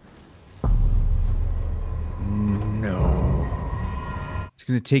 No. It's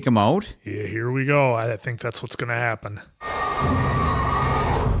going to take him out? Yeah, here we go. I think that's what's going to happen.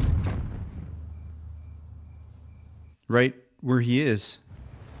 Right where he is.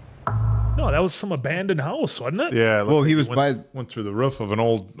 No, that was some abandoned house, wasn't it? Yeah. Well, he was went through the roof of an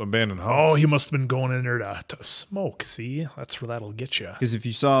old abandoned house. Oh, he must have been going in there to smoke. See? That's where that'll get you. Because if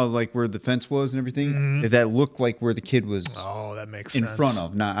you saw like where the fence was and everything, that looked like where the kid was Oh, that makes in sense. front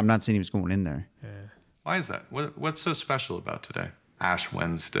of. I'm not saying he was going in there. Why is that? What's so special about today? Ash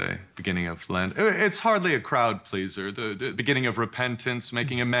Wednesday, beginning of Lent. It's hardly a crowd pleaser. The beginning of repentance,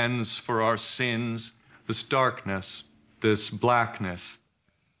 making amends for our sins. This darkness, this blackness.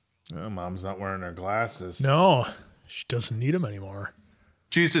 Oh, Mom's not wearing her glasses. No, she doesn't need them anymore.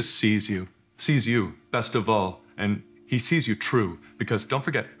 Jesus sees you best of all, and he sees you true. Because don't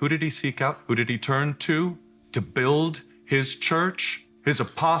forget, who did he seek out? Who did he turn to build his church, his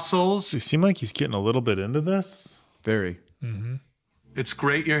apostles? Does he seem like he's getting a little bit into this? Very. Mm-hmm. It's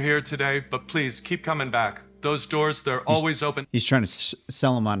great you're here today, but please keep coming back. Those doors, they're always open. He's trying to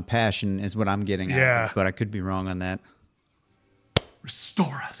sell him on passion is what I'm getting Yeah. at. But I could be wrong on that.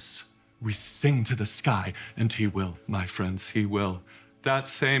 Restore us. We sing to the sky, and he will, my friends, he will. That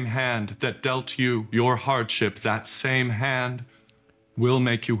same hand that dealt you your hardship, that same hand will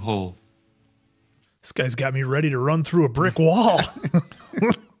make you whole. This guy's got me ready to run through a brick wall.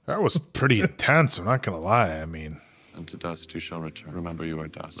 That was pretty intense, I'm not going to lie. I mean... And to dust you shall return. Remember you are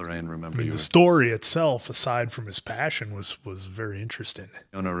dust. Lorraine, remember you the are story itself, aside from his passion, was very interesting.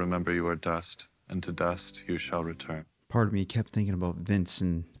 Fiona, remember you are dust, and to dust you shall return. Part of me kept thinking about Vince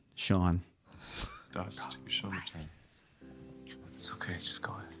and Sean. Dust, you shall return. It's okay, just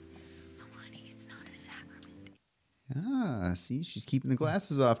go ahead. Ah, see, she's keeping the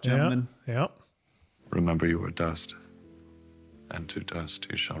glasses off, gentlemen. Yeah. Remember you are dust, and to dust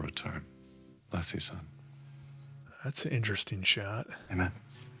you shall return. Bless you, son. That's an interesting shot. Amen.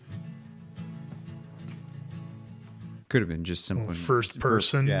 Could have been just simple. First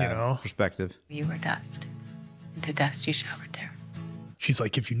person, you know. Perspective. You are dust, and to dust you shall return. She's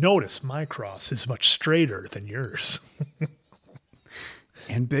like, if you notice, my cross is much straighter than yours.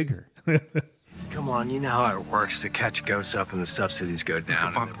 And bigger. Come on, you know how it works. The catch goes up and the subsidies go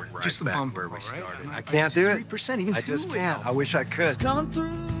down. And then we're right Just the back bumper, where we all right? started. I can't do it. 3%, even I just 2%. can't. I wish I could. Gone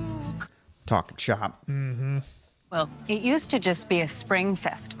through. Talking shop. Mm-hmm. Well, it used to just be a spring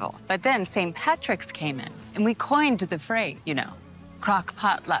festival, but then St. Patrick's came in, and we coined the phrase, crock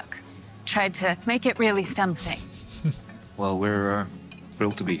potluck. Tried to make it really something. Well, we're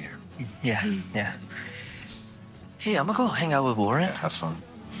thrilled to be here. Yeah. Hey, I'm gonna go hang out with Warren. Have fun.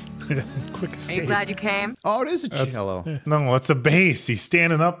 Quick Are escape. you glad you came? Oh, it is a cello. No, it's a bass. He's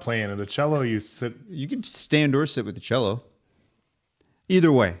standing up playing it. A cello, you sit. You can stand or sit with the cello.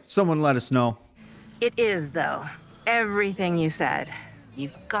 Either way, someone let us know. It is, though. Everything you said.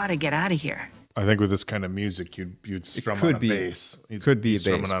 You've got to get out of here. I think with this kind of music, you'd strum on a bass. Could be a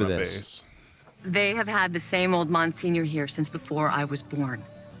strumming bass on for a this. bass. They have had the same old Monsignor here since before I was born.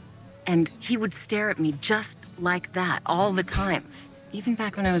 And he would stare at me just like that all the time. Even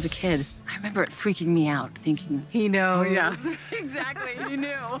back when I was a kid, I remember it freaking me out, thinking, he knows. Oh, yeah. Exactly. You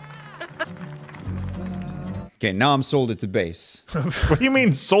knew. Okay, now I'm sold it's a bass. What do you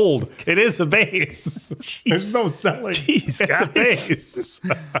mean sold? It is a bass. There's no selling. Jeez, it's a bass.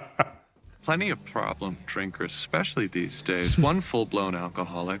 Plenty of problem drinkers, especially these days. One full-blown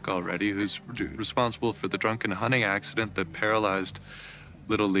alcoholic already who's responsible for the drunken hunting accident that paralyzed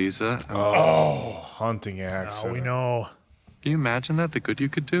little Lisa. Oh, hunting accident. Oh, we know. Can you imagine that? The good you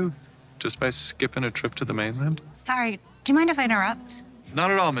could do just by skipping a trip to the mainland? Sorry, do you mind if I interrupt? Not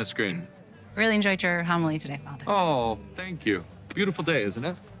at all, Miss Green. Really enjoyed your homily today, Father. Oh, thank you. Beautiful day, isn't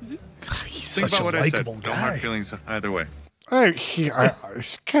it? He's Think such about a what I said. likable No hard guy. feelings either way. He's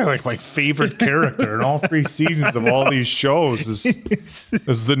kind of like my favorite character in all 3 seasons of all these shows.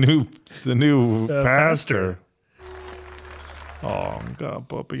 Is the new pastor. Oh God,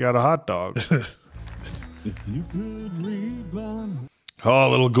 Puppy got a hot dog. Oh,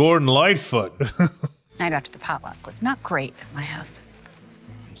 little Gordon Lightfoot. Night after the potluck was not great at my house.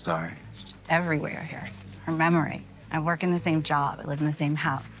 I'm sorry. It's just everywhere here. Her memory. I work in the same job. I live in the same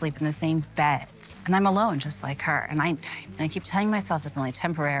house, sleep in the same bed. And I'm alone just like her. And I keep telling myself it's only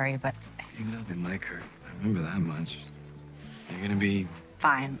temporary, but You're nothing like her. I remember that much. You're gonna be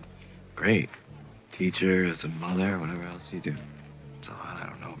fine. great. Teacher, as a mother, whatever else you do. It's a lot I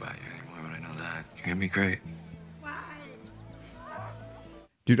don't know about you anymore, but I know that. You're gonna be great.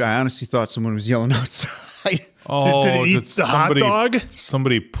 Dude, I honestly thought someone was yelling outside. Oh, Did it eat the hot dog?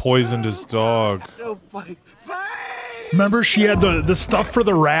 Somebody poisoned his dog. Remember, she had the stuff for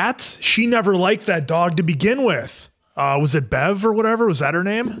the rats? She never liked that dog to begin with. Was it Bev or whatever? Was that her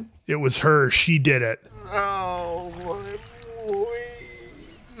name? It was her. She did it. Oh,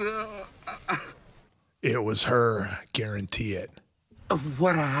 It was her. Guarantee it.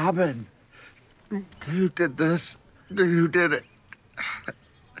 what happened? Who did this? Who did it?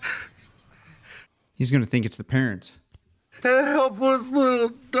 He's going to think it's the parents. A helpless little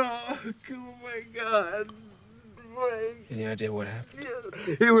dog. Oh my God. Any idea what happened?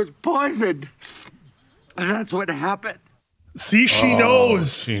 He was poisoned. That's what happened. See, she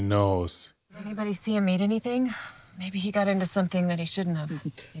knows. She knows. Anybody see him eat anything? Maybe he got into something that he shouldn't have.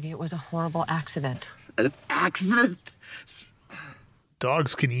 Maybe it was a horrible accident. An accident?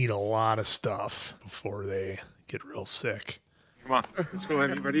 Dogs can eat a lot of stuff before they get real sick. Come on, let's go,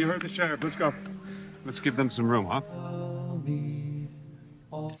 everybody. You heard the sheriff. Let's go. Let's give them some room, huh?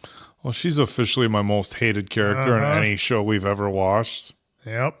 Well, she's officially my most hated character in any show we've ever watched.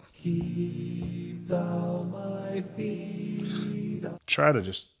 Yep. Try to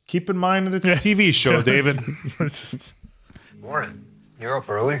just keep in mind that it's a TV show, David. Morning. You're up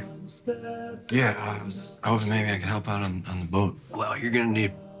early? Yeah, I hoping maybe I could help out on the boat. Well, you're gonna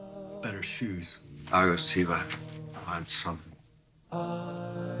need better shoes. I'll go see if I find something.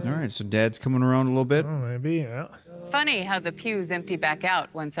 All right, so Dad's coming around a little bit. Oh, maybe, yeah. Funny how the pews empty back out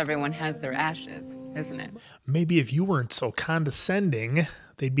once everyone has their ashes, isn't it? Maybe if you weren't so condescending,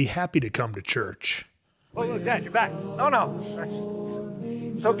 they'd be happy to come to church. Oh, look, Dad, you're back. No,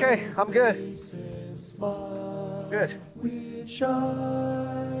 it's okay. I'm good. Good.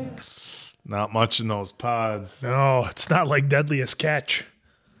 Not much in those pods. No, it's not like Deadliest Catch.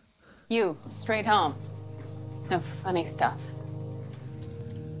 You, straight home. No funny stuff.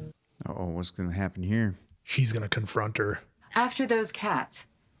 Uh-oh, what's going to happen here? She's going to confront her. After those cats,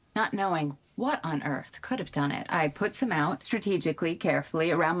 not knowing what on earth could have done it, I put some out strategically, carefully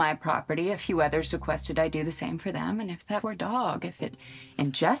around my property. A few others requested I do the same for them. And if that were dog, if it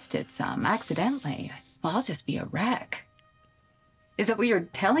ingested some accidentally, well, I'll just be a wreck. Is that what you're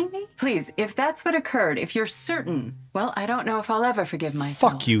telling me? Please, if that's what occurred, if you're certain, well, I don't know if I'll ever forgive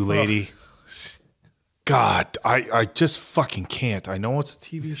myself. Fuck you, lady. God, I just fucking can't. I know it's a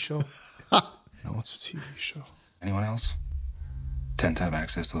TV show. I know it's a TV show. Anyone else tend to have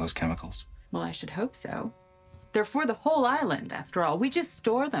access to those chemicals? Well, I should hope so. They're for the whole island, after all. We just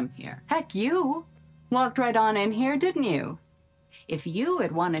store them here. Heck, you walked right on in here, didn't you? If you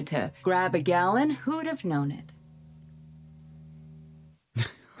had wanted to grab a gallon, who'd have known it?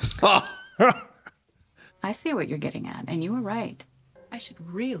 I see what you're getting at, and you were right. I should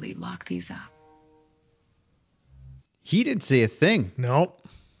really lock these up. He didn't say a thing. Nope.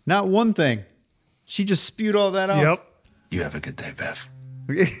 Not one thing. She just spewed all that out. Yep. You have a good day, Bev.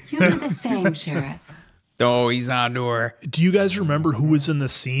 You do the same, Sheriff. Oh, he's on to her. Do you guys remember who was in the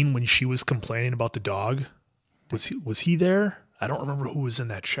scene when she was complaining about the dog? Was he there? I don't remember who was in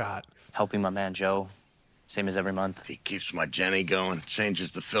that shot. Helping my man Joe, same as every month. He keeps my Jenny going,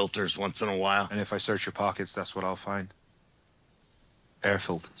 changes the filters once in a while. And if I search your pockets, that's what I'll find. Air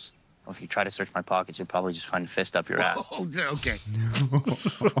filters. Well, if you try to search my pockets, you'll probably just find a fist up your ass. Oh, okay.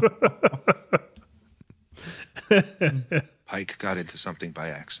 Pike got into something by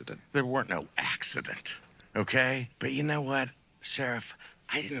accident. There weren't no accident, okay? But you know what, Sheriff?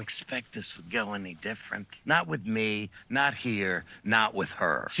 I didn't expect this would go any different. Not with me, not here, not with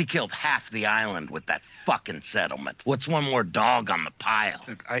her. She killed half the island with that fucking settlement. What's one more dog on the pile?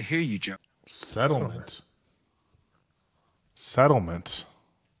 Look, I hear you, Joe. Settlement.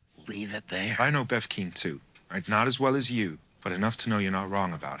 Leave it there. I know Bev Keane too. Right? Not as well as you, but enough to know you're not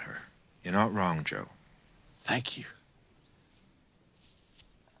wrong about her. You're not wrong, Joe. Thank you.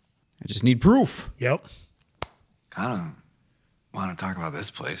 I just need proof. Yep. Kind of want to talk about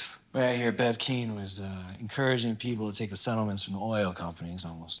this place. Right, I hear Bev Keane was encouraging people to take the settlements from the oil companies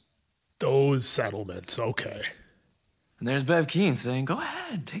almost. Those settlements, okay. And there's Bev Keane saying, go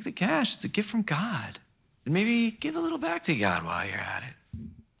ahead, take the cash. It's a gift from God. And maybe give a little back to God while you're at it.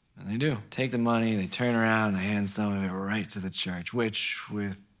 And they do. Take the money, they turn around, they hand some of it right to the church, which,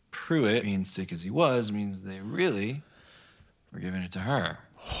 with Pruitt being sick as he was, means they really were giving it to her.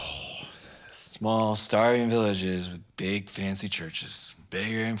 Small, starving villages with big, fancy churches.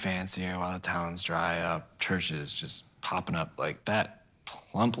 Bigger and fancier while the towns dry up. Churches just popping up like that.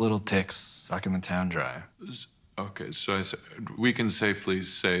 Plump little ticks sucking the town dry. Okay, so we can safely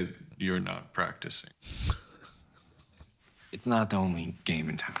say you're not practicing. It's not the only game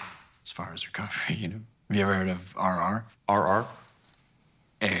in town as far as recovery, you know. Have you ever heard of RR? RR?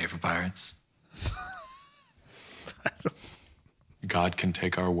 AA for pirates. God can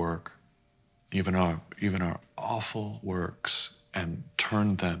take our work, even our awful works, and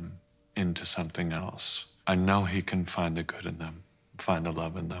turn them into something else. I know he can find the good in them, find the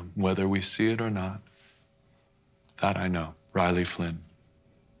love in them, whether we see it or not. That I know. Riley Flynn.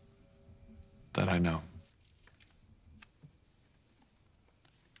 That I know.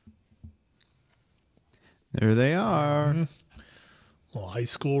 There they are. Well, high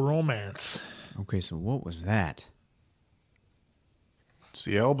school romance. Okay, so what was that? It's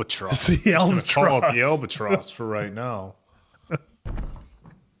the albatross. It's the I'm gonna call it albatross. the albatross for right now.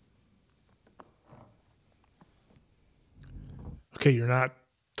 Okay, you're not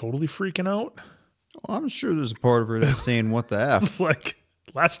totally freaking out? Well, I'm sure there's a part of her that's saying, what the F? Like,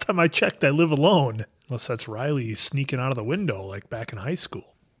 last time I checked, I live alone. Unless that's Riley sneaking out of the window like back in high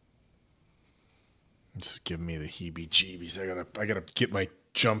school. Just give me the heebie-jeebies. I gotta get my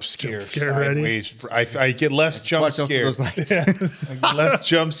jump scare ready. sideways. I get less jump scared. I get less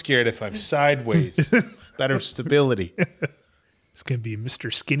jump scared if I'm sideways. Better stability. It's gonna be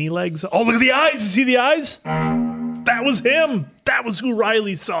Mr. Skinny Legs. Oh, look at the eyes! You see the eyes? That was him. That was who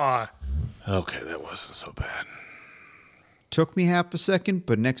Riley saw. Okay, that wasn't so bad. Took me half a second,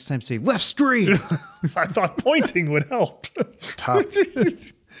 but next time say left screen. I thought pointing would help.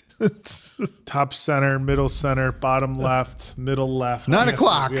 Top center, middle center, bottom left, middle left. 9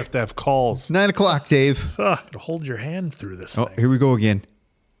 o'clock. We have to have calls. 9 o'clock, Dave. Hold your hand through this Oh, thing. here we go again.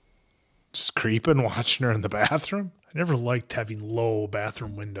 Just creeping, watching her in the bathroom. I never liked having low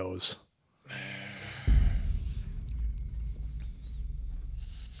bathroom windows.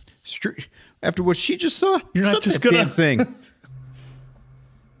 After what she just saw, you're not shut just that gonna damn thing.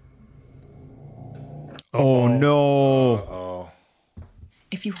 Oh no!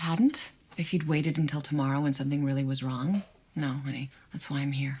 If you hadn't, if you'd waited until tomorrow when something really was wrong, no, honey, that's why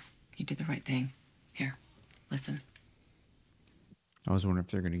I'm here. You did the right thing. Here, listen. I was wondering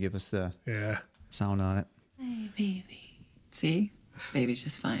if they're going to give us the sound on it. Hey, baby. See? Baby's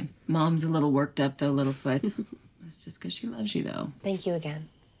just fine. Mom's a little worked up, though, Littlefoot. That's just because she loves you, though. Thank you again.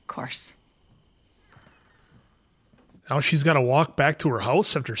 Of course. Now she's got to walk back to her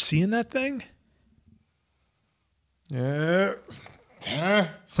house after seeing that thing? Yeah.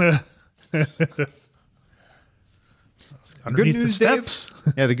 Underneath Good news, the steps.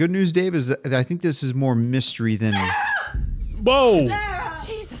 Dave. Yeah, the good news, Dave, is that I think this is more mystery than. Whoa!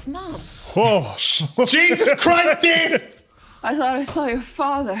 Jesus, Mom. Whoa! Jesus Christ, Dave! I thought I saw your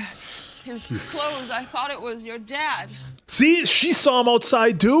father. His clothes, I thought it was your dad. See, she saw him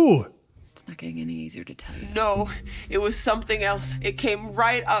outside too. It's not getting any easier to tell you. No, it was something else. It came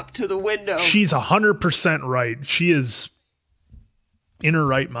right up to the window. She's 100% right. She is in her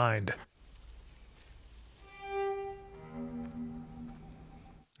right mind.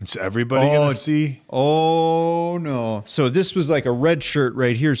 Is everybody gonna see? Oh no! So this was like a red shirt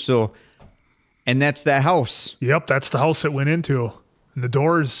right here. So, and that's that house. Yep, that's the house it went into. And the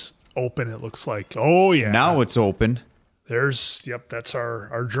door's open, it looks like. Oh yeah. Now it's open. That's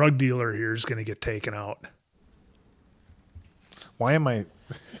our drug dealer here is gonna get taken out. Why am I?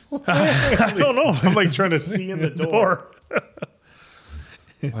 I don't know. I'm like trying to see in the door.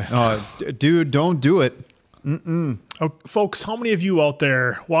 Dude, don't do it. Oh, folks, how many of you out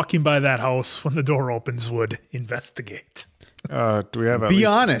there walking by that house when the door opens would investigate? Do we have? Be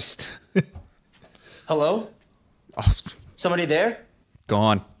honest. Hello? Somebody there?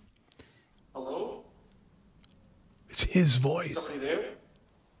 Gone. Hello? It's his voice. Somebody there?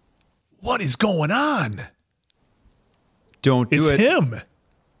 What is going on? Don't do it. It's him.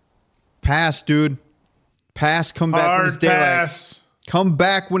 Pass, dude. Pass. Come back when it's daylight. Pass. Come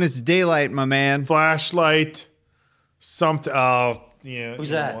back when it's daylight, my man. Flashlight. Something. Oh, yeah. Who's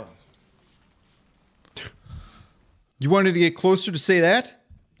that? You wanted to get closer to say that?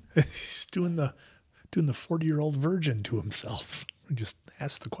 He's doing the 40-year-old virgin to himself. He just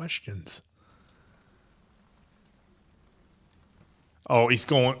ask the questions. Oh, he's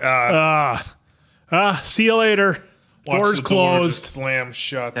going. See you later. Door's the door closed. just slam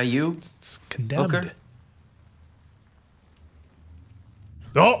shut. That you? It's condemned. Hooker?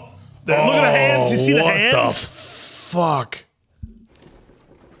 Oh, look at the hands. You see the hands? What the fuck?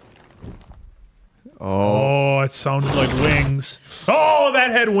 Oh, it sounded like wings. Oh,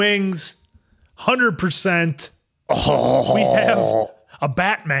 that had wings. 100%. Oh. We have a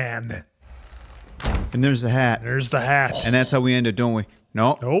Batman. And there's the hat. There's the hat. And that's how we ended, don't we?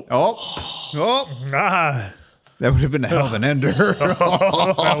 No. Nope. Oh. Ah. That would have been a hell of an ender.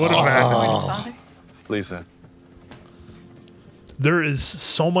 That would have been. Lisa. There is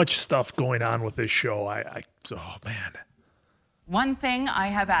so much stuff going on with this show. Oh man. One thing I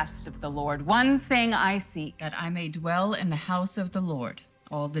have asked of the Lord, one thing I seek, that I may dwell in the house of the Lord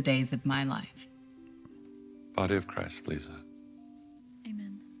all the days of my life. Body of Christ, Lisa.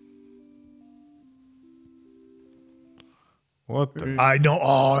 What the? I know.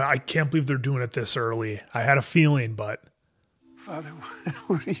 Oh, I can't believe they're doing it this early. I had a feeling, but. Father,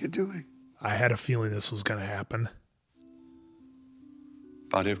 what are you doing? I had a feeling this was going to happen.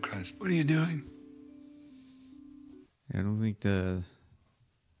 Body of Christ. What are you doing? I don't think the...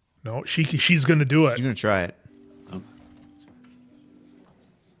 No, she's going to do it. She's going to try it.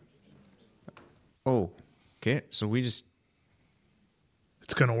 Oh, okay. So we just...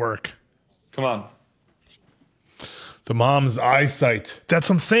 It's going to work. Come on. The mom's eyesight. That's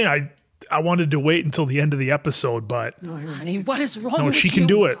what I'm saying. I wanted to wait until the end of the episode, but... No, honey, what is wrong No, with she you? can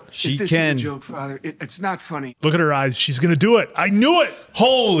do it. She this can. is a joke, Father. It's not funny. Look at her eyes. She's going to do it. I knew it.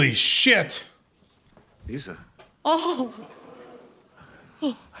 Holy shit. Lisa. Oh.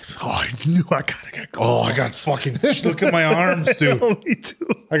 Oh, I knew I gotta go. Oh, I got fucking... Look at my arms, dude. Me too.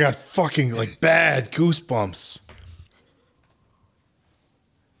 I got fucking, like, bad goosebumps.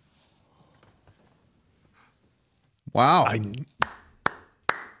 Wow. I knew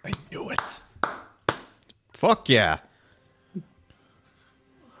it. Fuck yeah.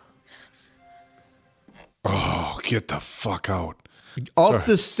 Oh, get the fuck out. Up Sorry.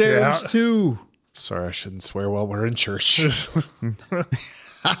 the stairs, Yeah. too. Sorry, I shouldn't swear while we're in church.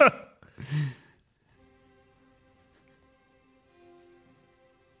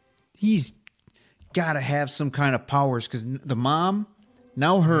 He's got to have some kind of powers because the mom,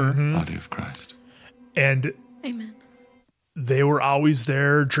 now her. Body of Christ. And Amen. they were always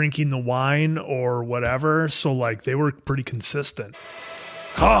there drinking the wine or whatever. So, like, they were pretty consistent.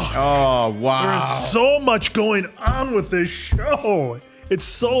 Oh, wow. There is so much going on with this show. It's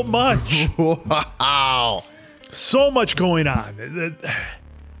so much. Wow. So much going on.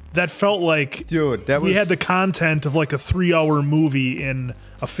 That felt like, dude, that we was... had the content of like a 3-hour movie in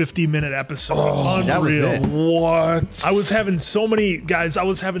a 50-minute episode. Oh, that was Unreal. it. What? I was having so many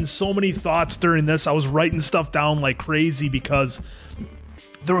thoughts during this. I was writing stuff down like crazy because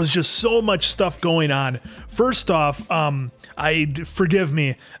there was just so much stuff going on. First off, forgive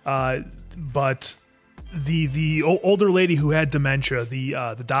me, but the older lady who had dementia,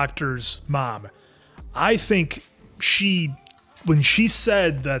 the doctor's mom, I think when she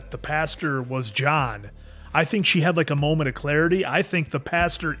said that the pastor was John, I think she had like a moment of clarity. I think the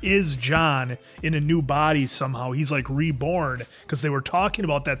pastor is John in a new body somehow. He's like reborn because they were talking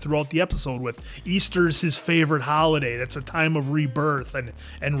about that throughout the episode with Easter's his favorite holiday. That's a time of rebirth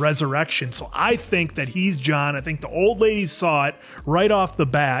and resurrection. So I think that he's John. I think the old lady saw it right off the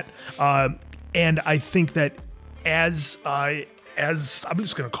bat. And I think that as as I'm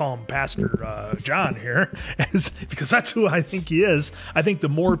just going to call him Pastor John here, because that's who I think he is. I think the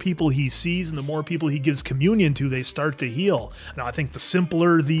more people he sees and the more people he gives communion to, they start to heal. Now, I think the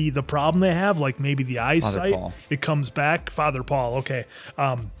simpler the problem they have, like maybe the eyesight, it comes back. Father Paul, okay.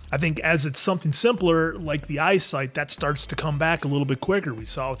 I think as it's something simpler, like the eyesight, that starts to come back a little bit quicker. We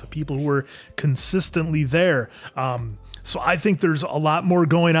saw with the people who were consistently there. So I think there's a lot more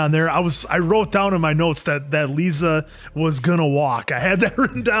going on there. I wrote down in my notes that Lisa was gonna walk. I had that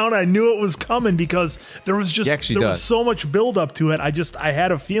written down. I knew it was coming because there was so much build up to it. I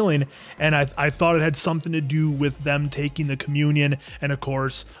had a feeling, and I thought it had something to do with them taking the communion, and of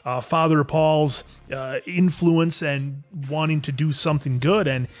course Father Paul's influence and wanting to do something good.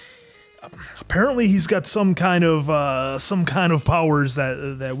 And apparently he's got some kind of powers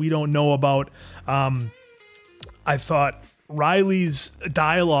that we don't know about. I thought Riley's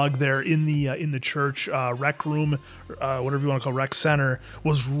dialogue there in the church rec room, whatever you want to call rec center,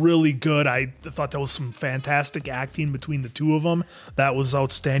 was really good. I thought that was some fantastic acting between the two of them. That was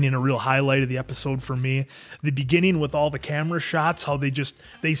outstanding, a real highlight of the episode for me. The beginning with all the camera shots, how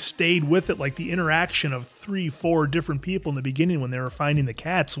they stayed with it, like the interaction of 3-4 different people in the beginning when they were finding the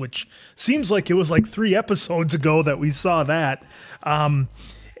cats, which seems like it was like 3 episodes ago that we saw that.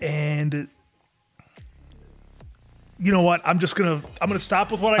 And you know what? I'm gonna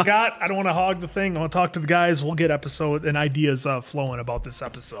stop with what I got. I don't want to hog the thing. I want to talk to the guys. We'll get episode and ideas flowing about this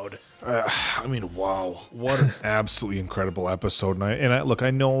episode. I mean, wow, what an absolutely incredible episode! And I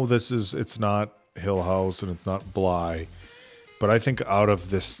know it's not Hill House and it's not Bly, but I think out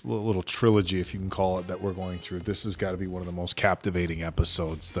of this little trilogy, if you can call it, that we're going through, this has got to be one of the most captivating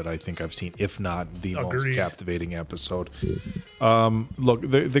episodes that I think I've seen, if not the most captivating episode. Look,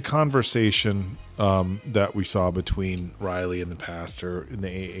 the conversation that we saw between Riley and the pastor in the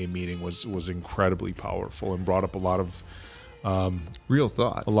AA meeting was incredibly powerful and brought up a lot of real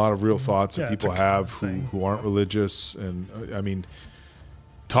thoughts that people have who aren't religious. And I mean,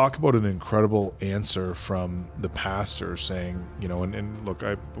 talk about an incredible answer from the pastor saying, and look,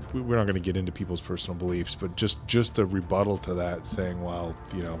 we're not going to get into people's personal beliefs, but just a rebuttal to that, saying, well,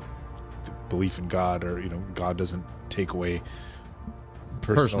 belief in God, or God doesn't take away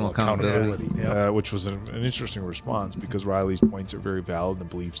personal accountability, which was an interesting response, because Riley's points are very valid, and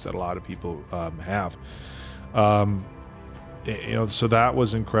the beliefs that a lot of people have. So that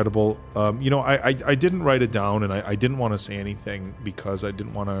was incredible. I didn't write it down, and I didn't want to say anything because I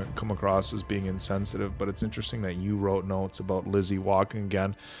didn't want to come across as being insensitive, but it's interesting that you wrote notes about Lizzie walking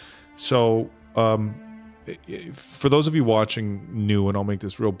again. So for those of you watching new, and I'll make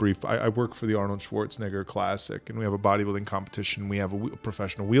this real brief, I work for the Arnold Schwarzenegger Classic, and we have a bodybuilding competition. We have a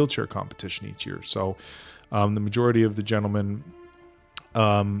professional wheelchair competition each year. So the majority of the gentlemen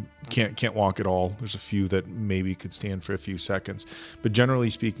can't walk at all. There's a few that maybe could stand for a few seconds, but generally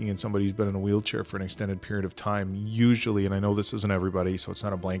speaking, and somebody who's been in a wheelchair for an extended period of time, usually, and I know this isn't everybody, so it's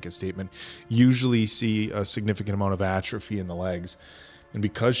not a blanket statement, usually see a significant amount of atrophy in the legs. And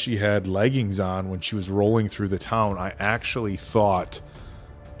because she had leggings on when she was rolling through the town, I actually thought,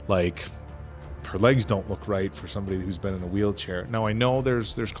 like, her legs don't look right for somebody who's been in a wheelchair. Now, I know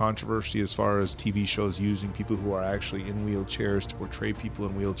there's controversy as far as TV shows using people who are actually in wheelchairs to portray people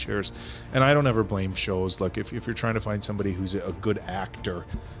in wheelchairs, and I don't ever blame shows. Like, if you're trying to find somebody who's a good actor,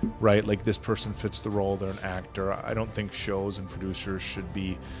 right, like this person fits the role, they're an actor, I don't think shows and producers should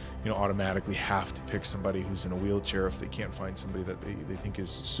be, automatically have to pick somebody who's in a wheelchair if they can't find somebody that they think is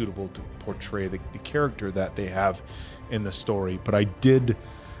suitable to portray the character that they have in the story. But I did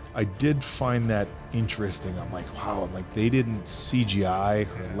find that interesting. I'm like, wow, they didn't CGI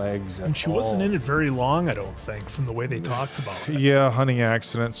her legs at all. And she wasn't in it very long, I don't think, from the way they talked about it. Yeah, hunting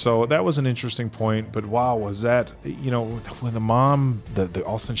accident. So that was an interesting point. But wow, was that, when the mom, all of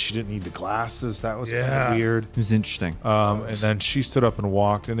a sudden she didn't need the glasses. That was kind of weird. It was interesting. And then she stood up and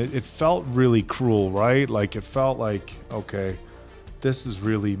walked, and it felt really cruel, right? Like, it felt like, okay, this is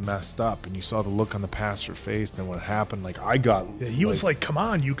really messed up. And you saw the look on the pastor's face. Then when it happened, I got, he was like, come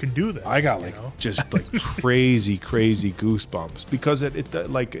on, you can do this. I got just crazy goosebumps, because it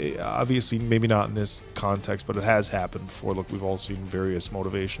obviously maybe not in this context, but it has happened before. Look, we've all seen various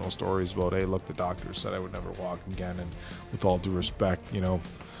motivational stories about, hey, look, the doctor said I would never walk again, and with all due respect,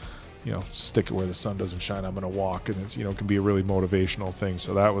 stick it where the sun doesn't shine, I'm going to walk. And it's, can be a really motivational thing.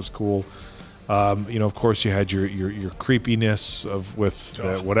 So that was cool. Of course, you had your creepiness with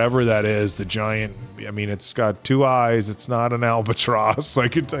whatever that is, the giant. I mean, it's got 2 eyes. It's not an albatross. I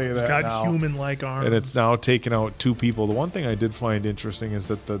can tell you that. It's got human-like arms, and it's now taken out 2 people. The one thing I did find interesting is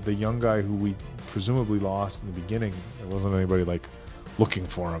that the young guy who we presumably lost in the beginning, there wasn't anybody looking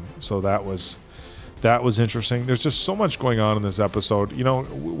for him. So that was That was interesting. There's just so much going on in this episode. You know,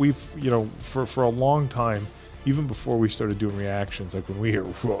 we've, you know, for a long time, even before we started doing reactions, like when we were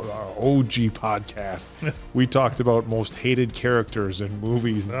our OG podcast, we talked about most hated characters in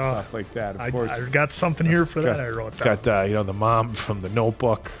movies and stuff like that. Of course, I got something here for that. I wrote down. Got you know, the mom from The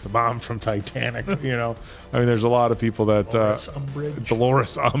Notebook, the mom from Titanic. You know, I mean, there's a lot of people that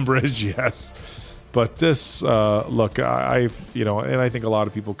Dolores Umbridge, yes. But this, look, I you know, and I think a lot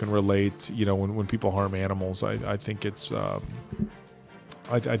of people can relate. You know, when people harm animals, I think it's.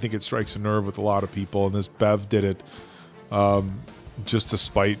 I think it strikes a nerve with a lot of people, and this Bev did it just to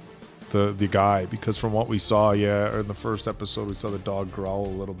spite the guy, because from what we saw, in the first episode we saw the dog growl a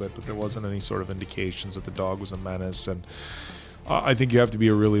little bit, but there wasn't any sort of indications that the dog was a menace. And I think you have to be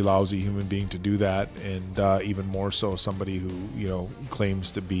a really lousy human being to do that, and even more so somebody who, you know,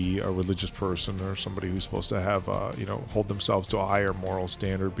 claims to be a religious person, or somebody who's supposed to have you know, hold themselves to a higher moral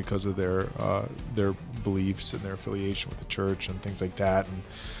standard because of their beliefs and their affiliation with the church and things like that. And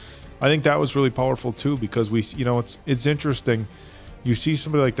I think that was really powerful too, because we, you know, it's interesting. You see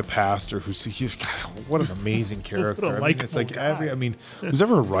somebody like the pastor he's what an amazing character. What a I mean, it's like guy. who's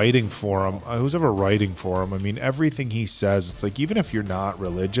ever writing for him, I mean, everything he says, it's like, even if you're not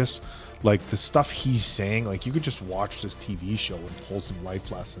religious, like the stuff he's saying, like you could just watch this TV show and pull some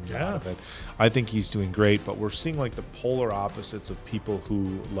life lessons out of it. I think he's doing great, but we're seeing like the polar opposites of people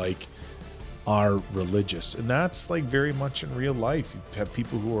who like are religious, and that's like very much in real life. You have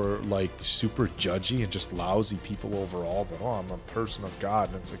people who are like super judgy and just lousy people overall, but I'm a person of God,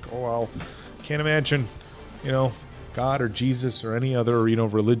 and it's like, oh well, can't imagine, you know, God or Jesus or any other, you know,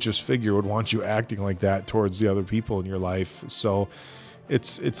 religious figure would want you acting like that towards the other people in your life. So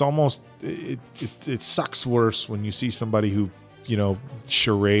it's almost it sucks worse when you see somebody who, you know,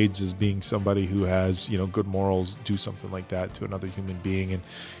 charades as being somebody who has, you know, good morals, do something like that to another human being. And,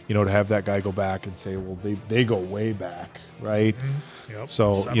 you know, to have that guy go back and say, well, they go way back, right? Mm-hmm. Yep.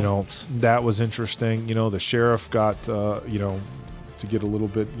 So, you know, that was interesting. You know, the sheriff got, you know, to get a little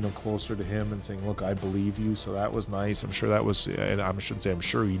bit, you know, closer to him and saying, look, I believe you. So that was nice. I'm sure that was, and I shouldn't say I'm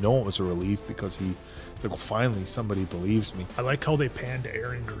sure, you know, it was a relief, because he said, well, finally somebody believes me. I like how they panned to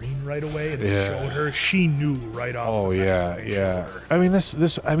Erin Green right away, and they showed her. She knew right off. Oh yeah. I mean,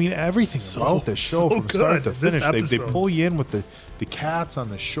 I mean, everything about this show from start to finish, they pull you in with the cats on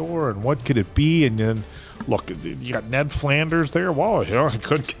the shore and what could it be, and then look, you got Ned Flanders there. Wow, you know, it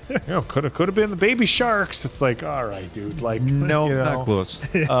could have been the baby sharks. It's like, all right, dude, like, no, you know, not close.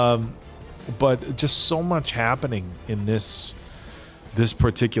 But just so much happening in this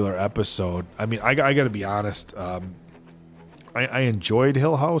particular episode. I mean, I got to be honest. I enjoyed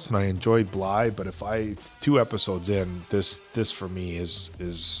Hill House and I enjoyed Bly, but if 2 episodes in, this for me is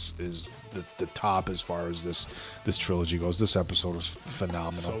the top as far as this trilogy goes. This episode was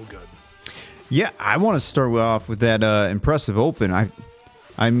phenomenal. So good. Yeah, I want to start off with that impressive open.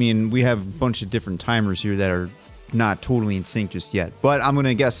 I mean, we have a bunch of different timers here that are not totally in sync just yet, but I'm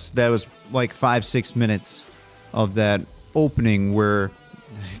gonna guess that was like 5-6 minutes of that opening where,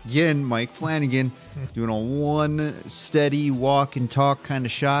 again, Mike Flanagan doing a one steady walk and talk kind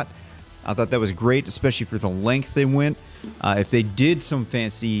of shot. I thought that was great, especially for the length they went. If they did some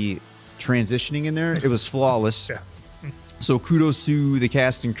fancy transitioning in there, it was flawless. Yeah. So kudos to the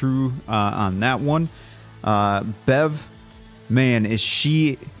cast and crew on that one. Bev, man, is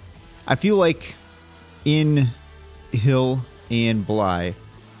she... I feel like in Hill and Bly,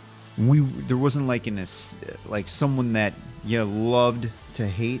 there wasn't like someone that you loved to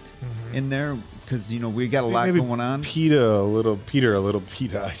hate in there, because, you know, we got a lot going on. Peter a little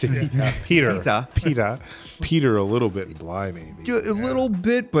bit in Bly, maybe a little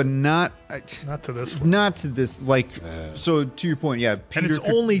bit, but not to this. Not to this. Like, so to your point, yeah. Peter, and it's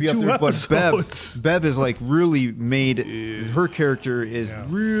only 2 episodes. But Bev has like really made her character is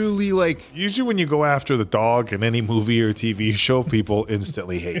really like. Usually, when you go after the dog in any movie or TV show, people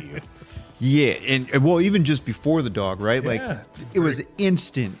instantly hate you. Yeah, and well, even just before the dog, right? Like, it was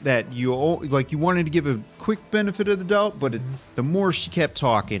instant that you wanted to give a quick benefit of the doubt, but the more she kept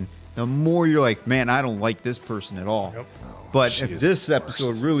talking, the more you're like, man, I don't like this person at all. Yep. But if this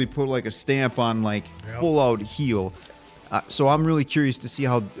episode really put like a stamp on like full out heel, so I'm really curious to see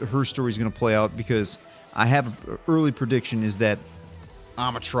how her story is going to play out, because I have an early prediction is that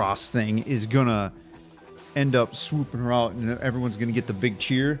Amatros thing is going to end up swooping her out, and everyone's going to get the big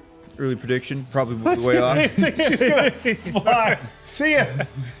cheer. Early prediction, probably the way off. She's gonna fly. See ya.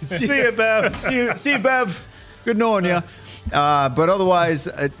 See ya, Bev. See you, Bev. Good knowing you. But otherwise,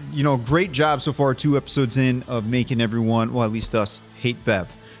 you know, great job so far. 2 episodes in of making everyone, well, at least us, hate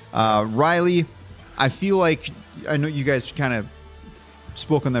Bev. Riley, I feel like, I know you guys kind of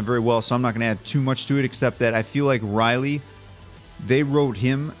spoke on that very well, so I'm not going to add too much to it, except that I feel like Riley, they wrote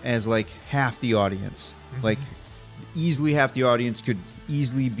him as like half the audience. Like easily half the audience could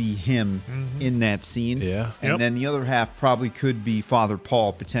easily be him in that scene. Yeah. And then the other half probably could be Father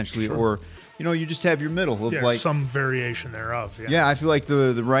Paul potentially, or you just have your middle of like some variation thereof. Yeah, I feel like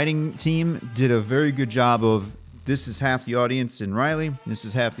the writing team did a very good job of, this is half the audience in Riley, this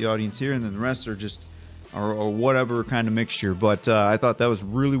is half the audience here, and then the rest are just or whatever kind of mixture. But I thought that was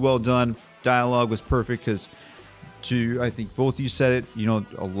really well done. Dialogue was perfect because, I think both of you said it,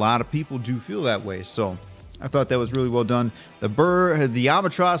 a lot of people do feel that way. So I thought that was really well done. The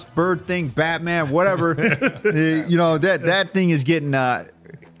albatross bird thing, Batman, whatever, that thing is getting,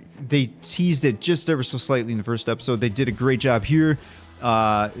 they teased it just ever so slightly in the first episode. They did a great job here.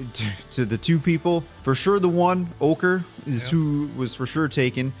 To the two people, for sure the one, Ochre, is who was for sure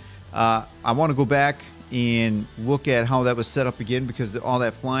taken. I want to go back and look at how that was set up again, because all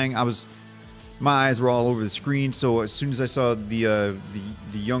that flying, my eyes were all over the screen. So as soon as I saw the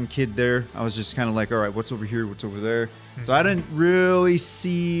young kid there, I was just kind of like, all right, what's over here? What's over there? So I didn't really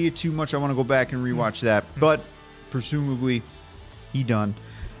see too much. I want to go back and rewatch that, but presumably he done.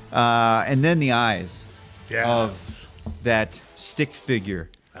 And then the eyes of that stick figure.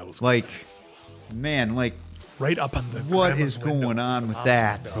 That was like, man, like right up on the. What is going on with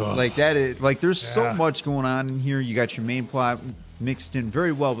that? Like that is like, there's so much going on in here. You got your main plot mixed in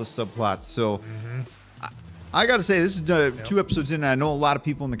very well with subplots. So I got to say, this is 2 episodes in, and I know a lot of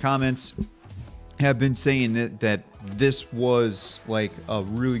people in the comments have been saying that this was like a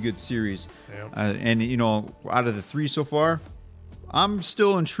really good series. And out of the 3 so far, I'm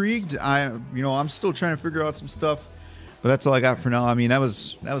still intrigued. I'm still trying to figure out some stuff. But that's all I got for now. I mean, that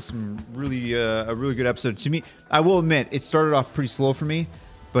was some really a really good episode. To me, I will admit, it started off pretty slow for me,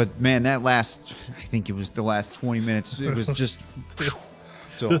 but man, I think it was the last 20 minutes. It was just.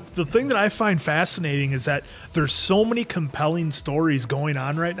 So the thing that I find fascinating is that there's so many compelling stories going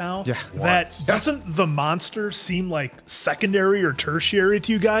on right now that doesn't the monster seem like secondary or tertiary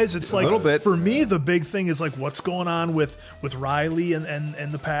to you guys? It's like, a little bit. For me, the big thing is like what's going on with Riley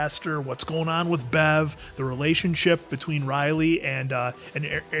and the pastor, what's going on with Bev, the relationship between Riley and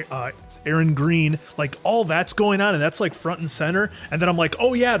Aaron Green, like all that's going on, and that's like front and center. And then I'm like,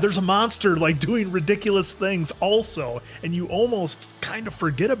 oh yeah, there's a monster like doing ridiculous things also, and you almost kind of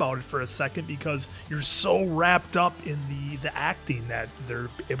forget about it for a second because you're so wrapped up in the acting that they're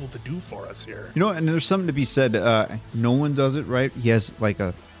able to do for us here. And there's something to be said. Nolan does it right. He has like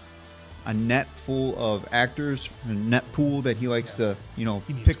a net full of actors, a net pool that he likes to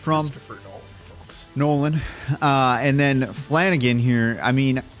pick from. Christopher Nolan, folks. Nolan, and then Flanagan here. I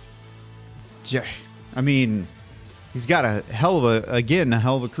mean, he's got a hell of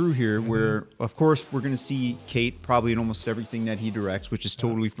a crew here. Where of course we're going to see Kate probably in almost everything that he directs, which is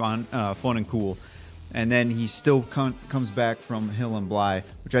totally fun and cool. And then he still comes back from Hill and Bly,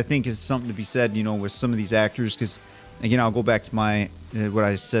 which I think is something to be said, with some of these actors. Because again, I'll go back to what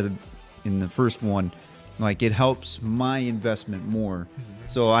I said in the first one. Like, it helps my investment more.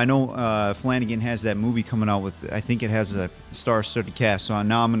 So I know Flanagan has that movie coming out with, I think it has a star-studded cast. So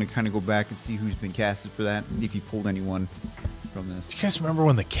now I'm going to kind of go back and see who's been casted for that, and see if he pulled anyone from this. Do you guys remember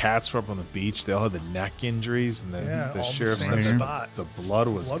when the cats were up on the beach? They all had the neck injuries, and the sheriff said the blood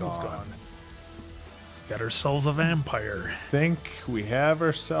was gone. Got ourselves a vampire. Think we have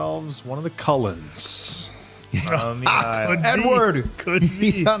ourselves one of the Cullens. On the island. Edward, could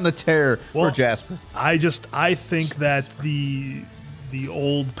be. He's on the tear. Or Jasper. I think that the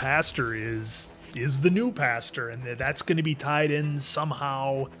old pastor is the new pastor, and that's going to be tied in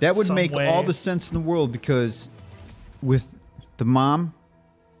somehow. That would make all the sense in the world, because with the mom,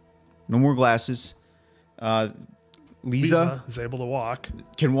 no more glasses. Lisa is able to walk.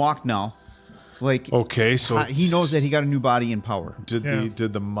 Can walk now. Like, okay, so he knows that he got a new body and power. Did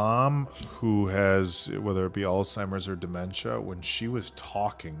the mom, who has, whether it be Alzheimer's or dementia, when she was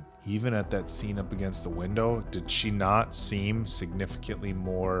talking, even at that scene up against the window, did she not seem significantly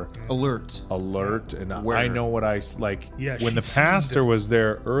more alert? And I know what I like. Yeah, when the pastor was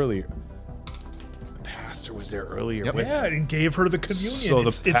there earlier. Yep. Yeah, and gave her the communion. So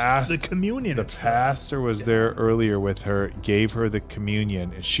it's the communion. The pastor was there earlier with her, gave her the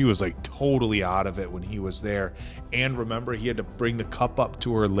communion, and she was like totally out of it when he was there. And remember, he had to bring the cup up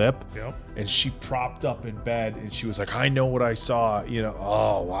to her lip, and she propped up in bed, and she was like, "I know what I saw."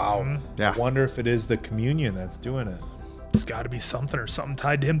 Oh wow. Yeah. I wonder if it is the communion that's doing it. It's got to be something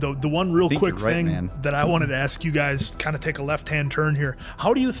tied to him. The one real quick thing that I wanted to ask you guys, kind of take a left-hand turn here.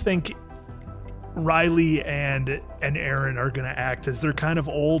 How do you think Riley and Aaron are going to act as their kind of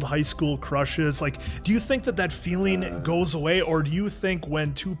old high school crushes. Like, do you think that feeling goes away, or do you think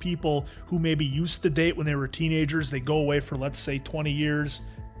when two people who maybe used to date when they were teenagers, they go away for, let's say, 20 years,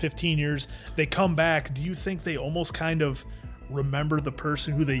 15 years, they come back, do you think they almost kind of remember the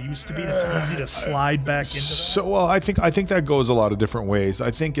person who they used to be? It's easy to slide back into that. So, well, I think that goes a lot of different ways.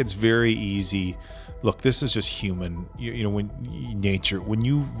 I think it's very easy. Look, this is just human. You know, when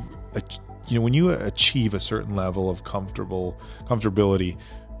you achieve a certain level of comfortability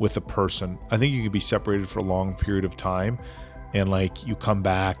with a person, I think you can be separated for a long period of time, and like you come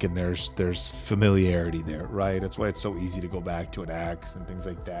back and there's familiarity there, right? That's why it's so easy to go back to an ex and things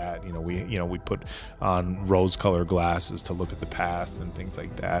like that. We put on rose-colored glasses to look at the past and things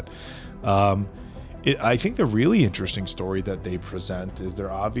like that. I think the really interesting story that they present is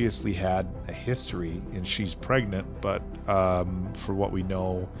they're obviously had a history, and she's pregnant, but for what we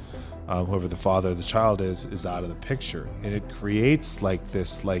know, whoever the father of the child is out of the picture, and it creates like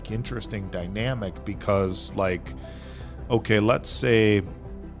this like interesting dynamic because like, okay, let's say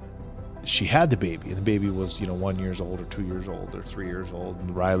she had the baby and the baby was 1 year old or 2 years old or 3 years old,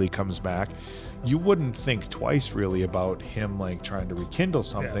 and Riley comes back. You wouldn't think twice really about him like trying to rekindle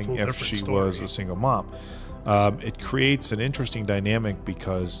something if she was a single mom. It creates an interesting dynamic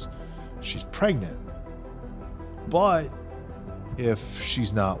because she's pregnant, but if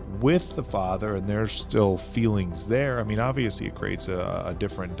she's not with the father and there's still feelings there, I mean, obviously it creates a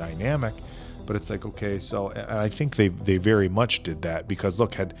different dynamic. But it's like, okay, so I think they very much did that because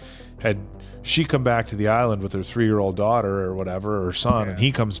look, had she come back to the island with her 3-year-old daughter or whatever, or son, and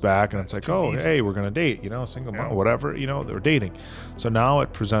he comes back and it's like, oh, hey, we're gonna date, single mom, whatever, they're dating. So now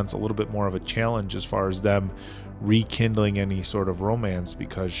it presents a little bit more of a challenge as far as them rekindling any sort of romance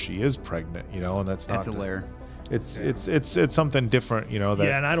because she is pregnant, and that's not a layer. It's something different, that,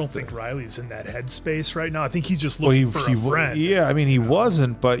 and I don't think Riley's in that headspace right now. I think he's just looking for a friend. Yeah, I mean, he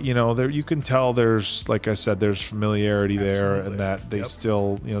wasn't, but there you can tell there's, like I said, there's familiarity there, and that they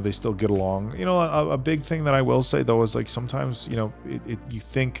still, they still get along. A big thing that I will say though is like sometimes, you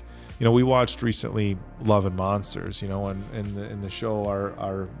think, we watched recently Love and Monsters, and in the show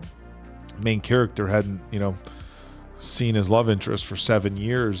our main character hadn't, seen his love interest for 7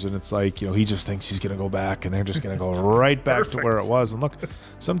 years, and it's like he just thinks he's gonna go back and they're just gonna go right back to where it was. And look,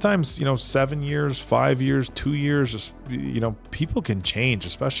 sometimes 7 years, 5 years, 2 years, just people can change,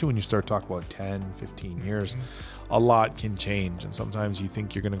 especially when you start talking about 10, 15 years. A lot can change, and sometimes you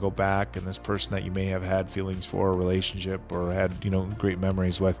think you're gonna go back, and this person that you may have had feelings for, a relationship, or had great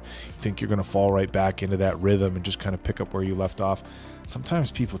memories with, you think you're gonna fall right back into that rhythm and just kind of pick up where you left off.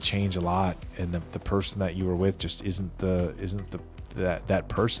 Sometimes people change a lot, and the person that you were with just isn't that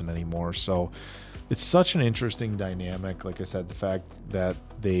person anymore. So it's such an interesting dynamic. Like I said, the fact that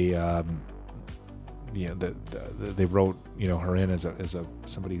they they wrote her in as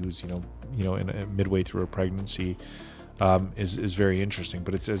somebody who's midway through her pregnancy is very interesting.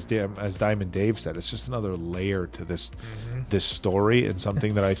 But it's as Diamond Dave said, it's just another layer to this story, and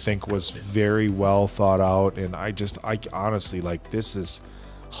something that I think was very well thought out. And I honestly, like, this is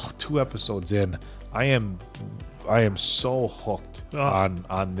 2 episodes in, I am so hooked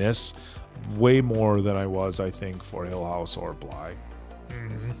on this, way more than I was, I think, for Hill House or Bly.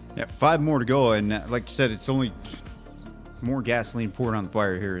 Yeah, 5 more to go, and like you said, it's only more gasoline poured on the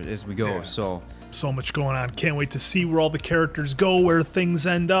fire here as we go. So much going on. Can't wait to see where all the characters go, where things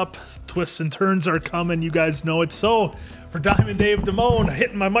end up. Twists and turns are coming. You guys know it. So for Diamond Dave Damone,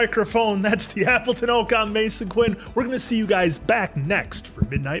 hitting my microphone, that's the Appleton Oak. I'm Mason Quinn. We're going to see you guys back next for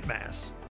Midnight Mass.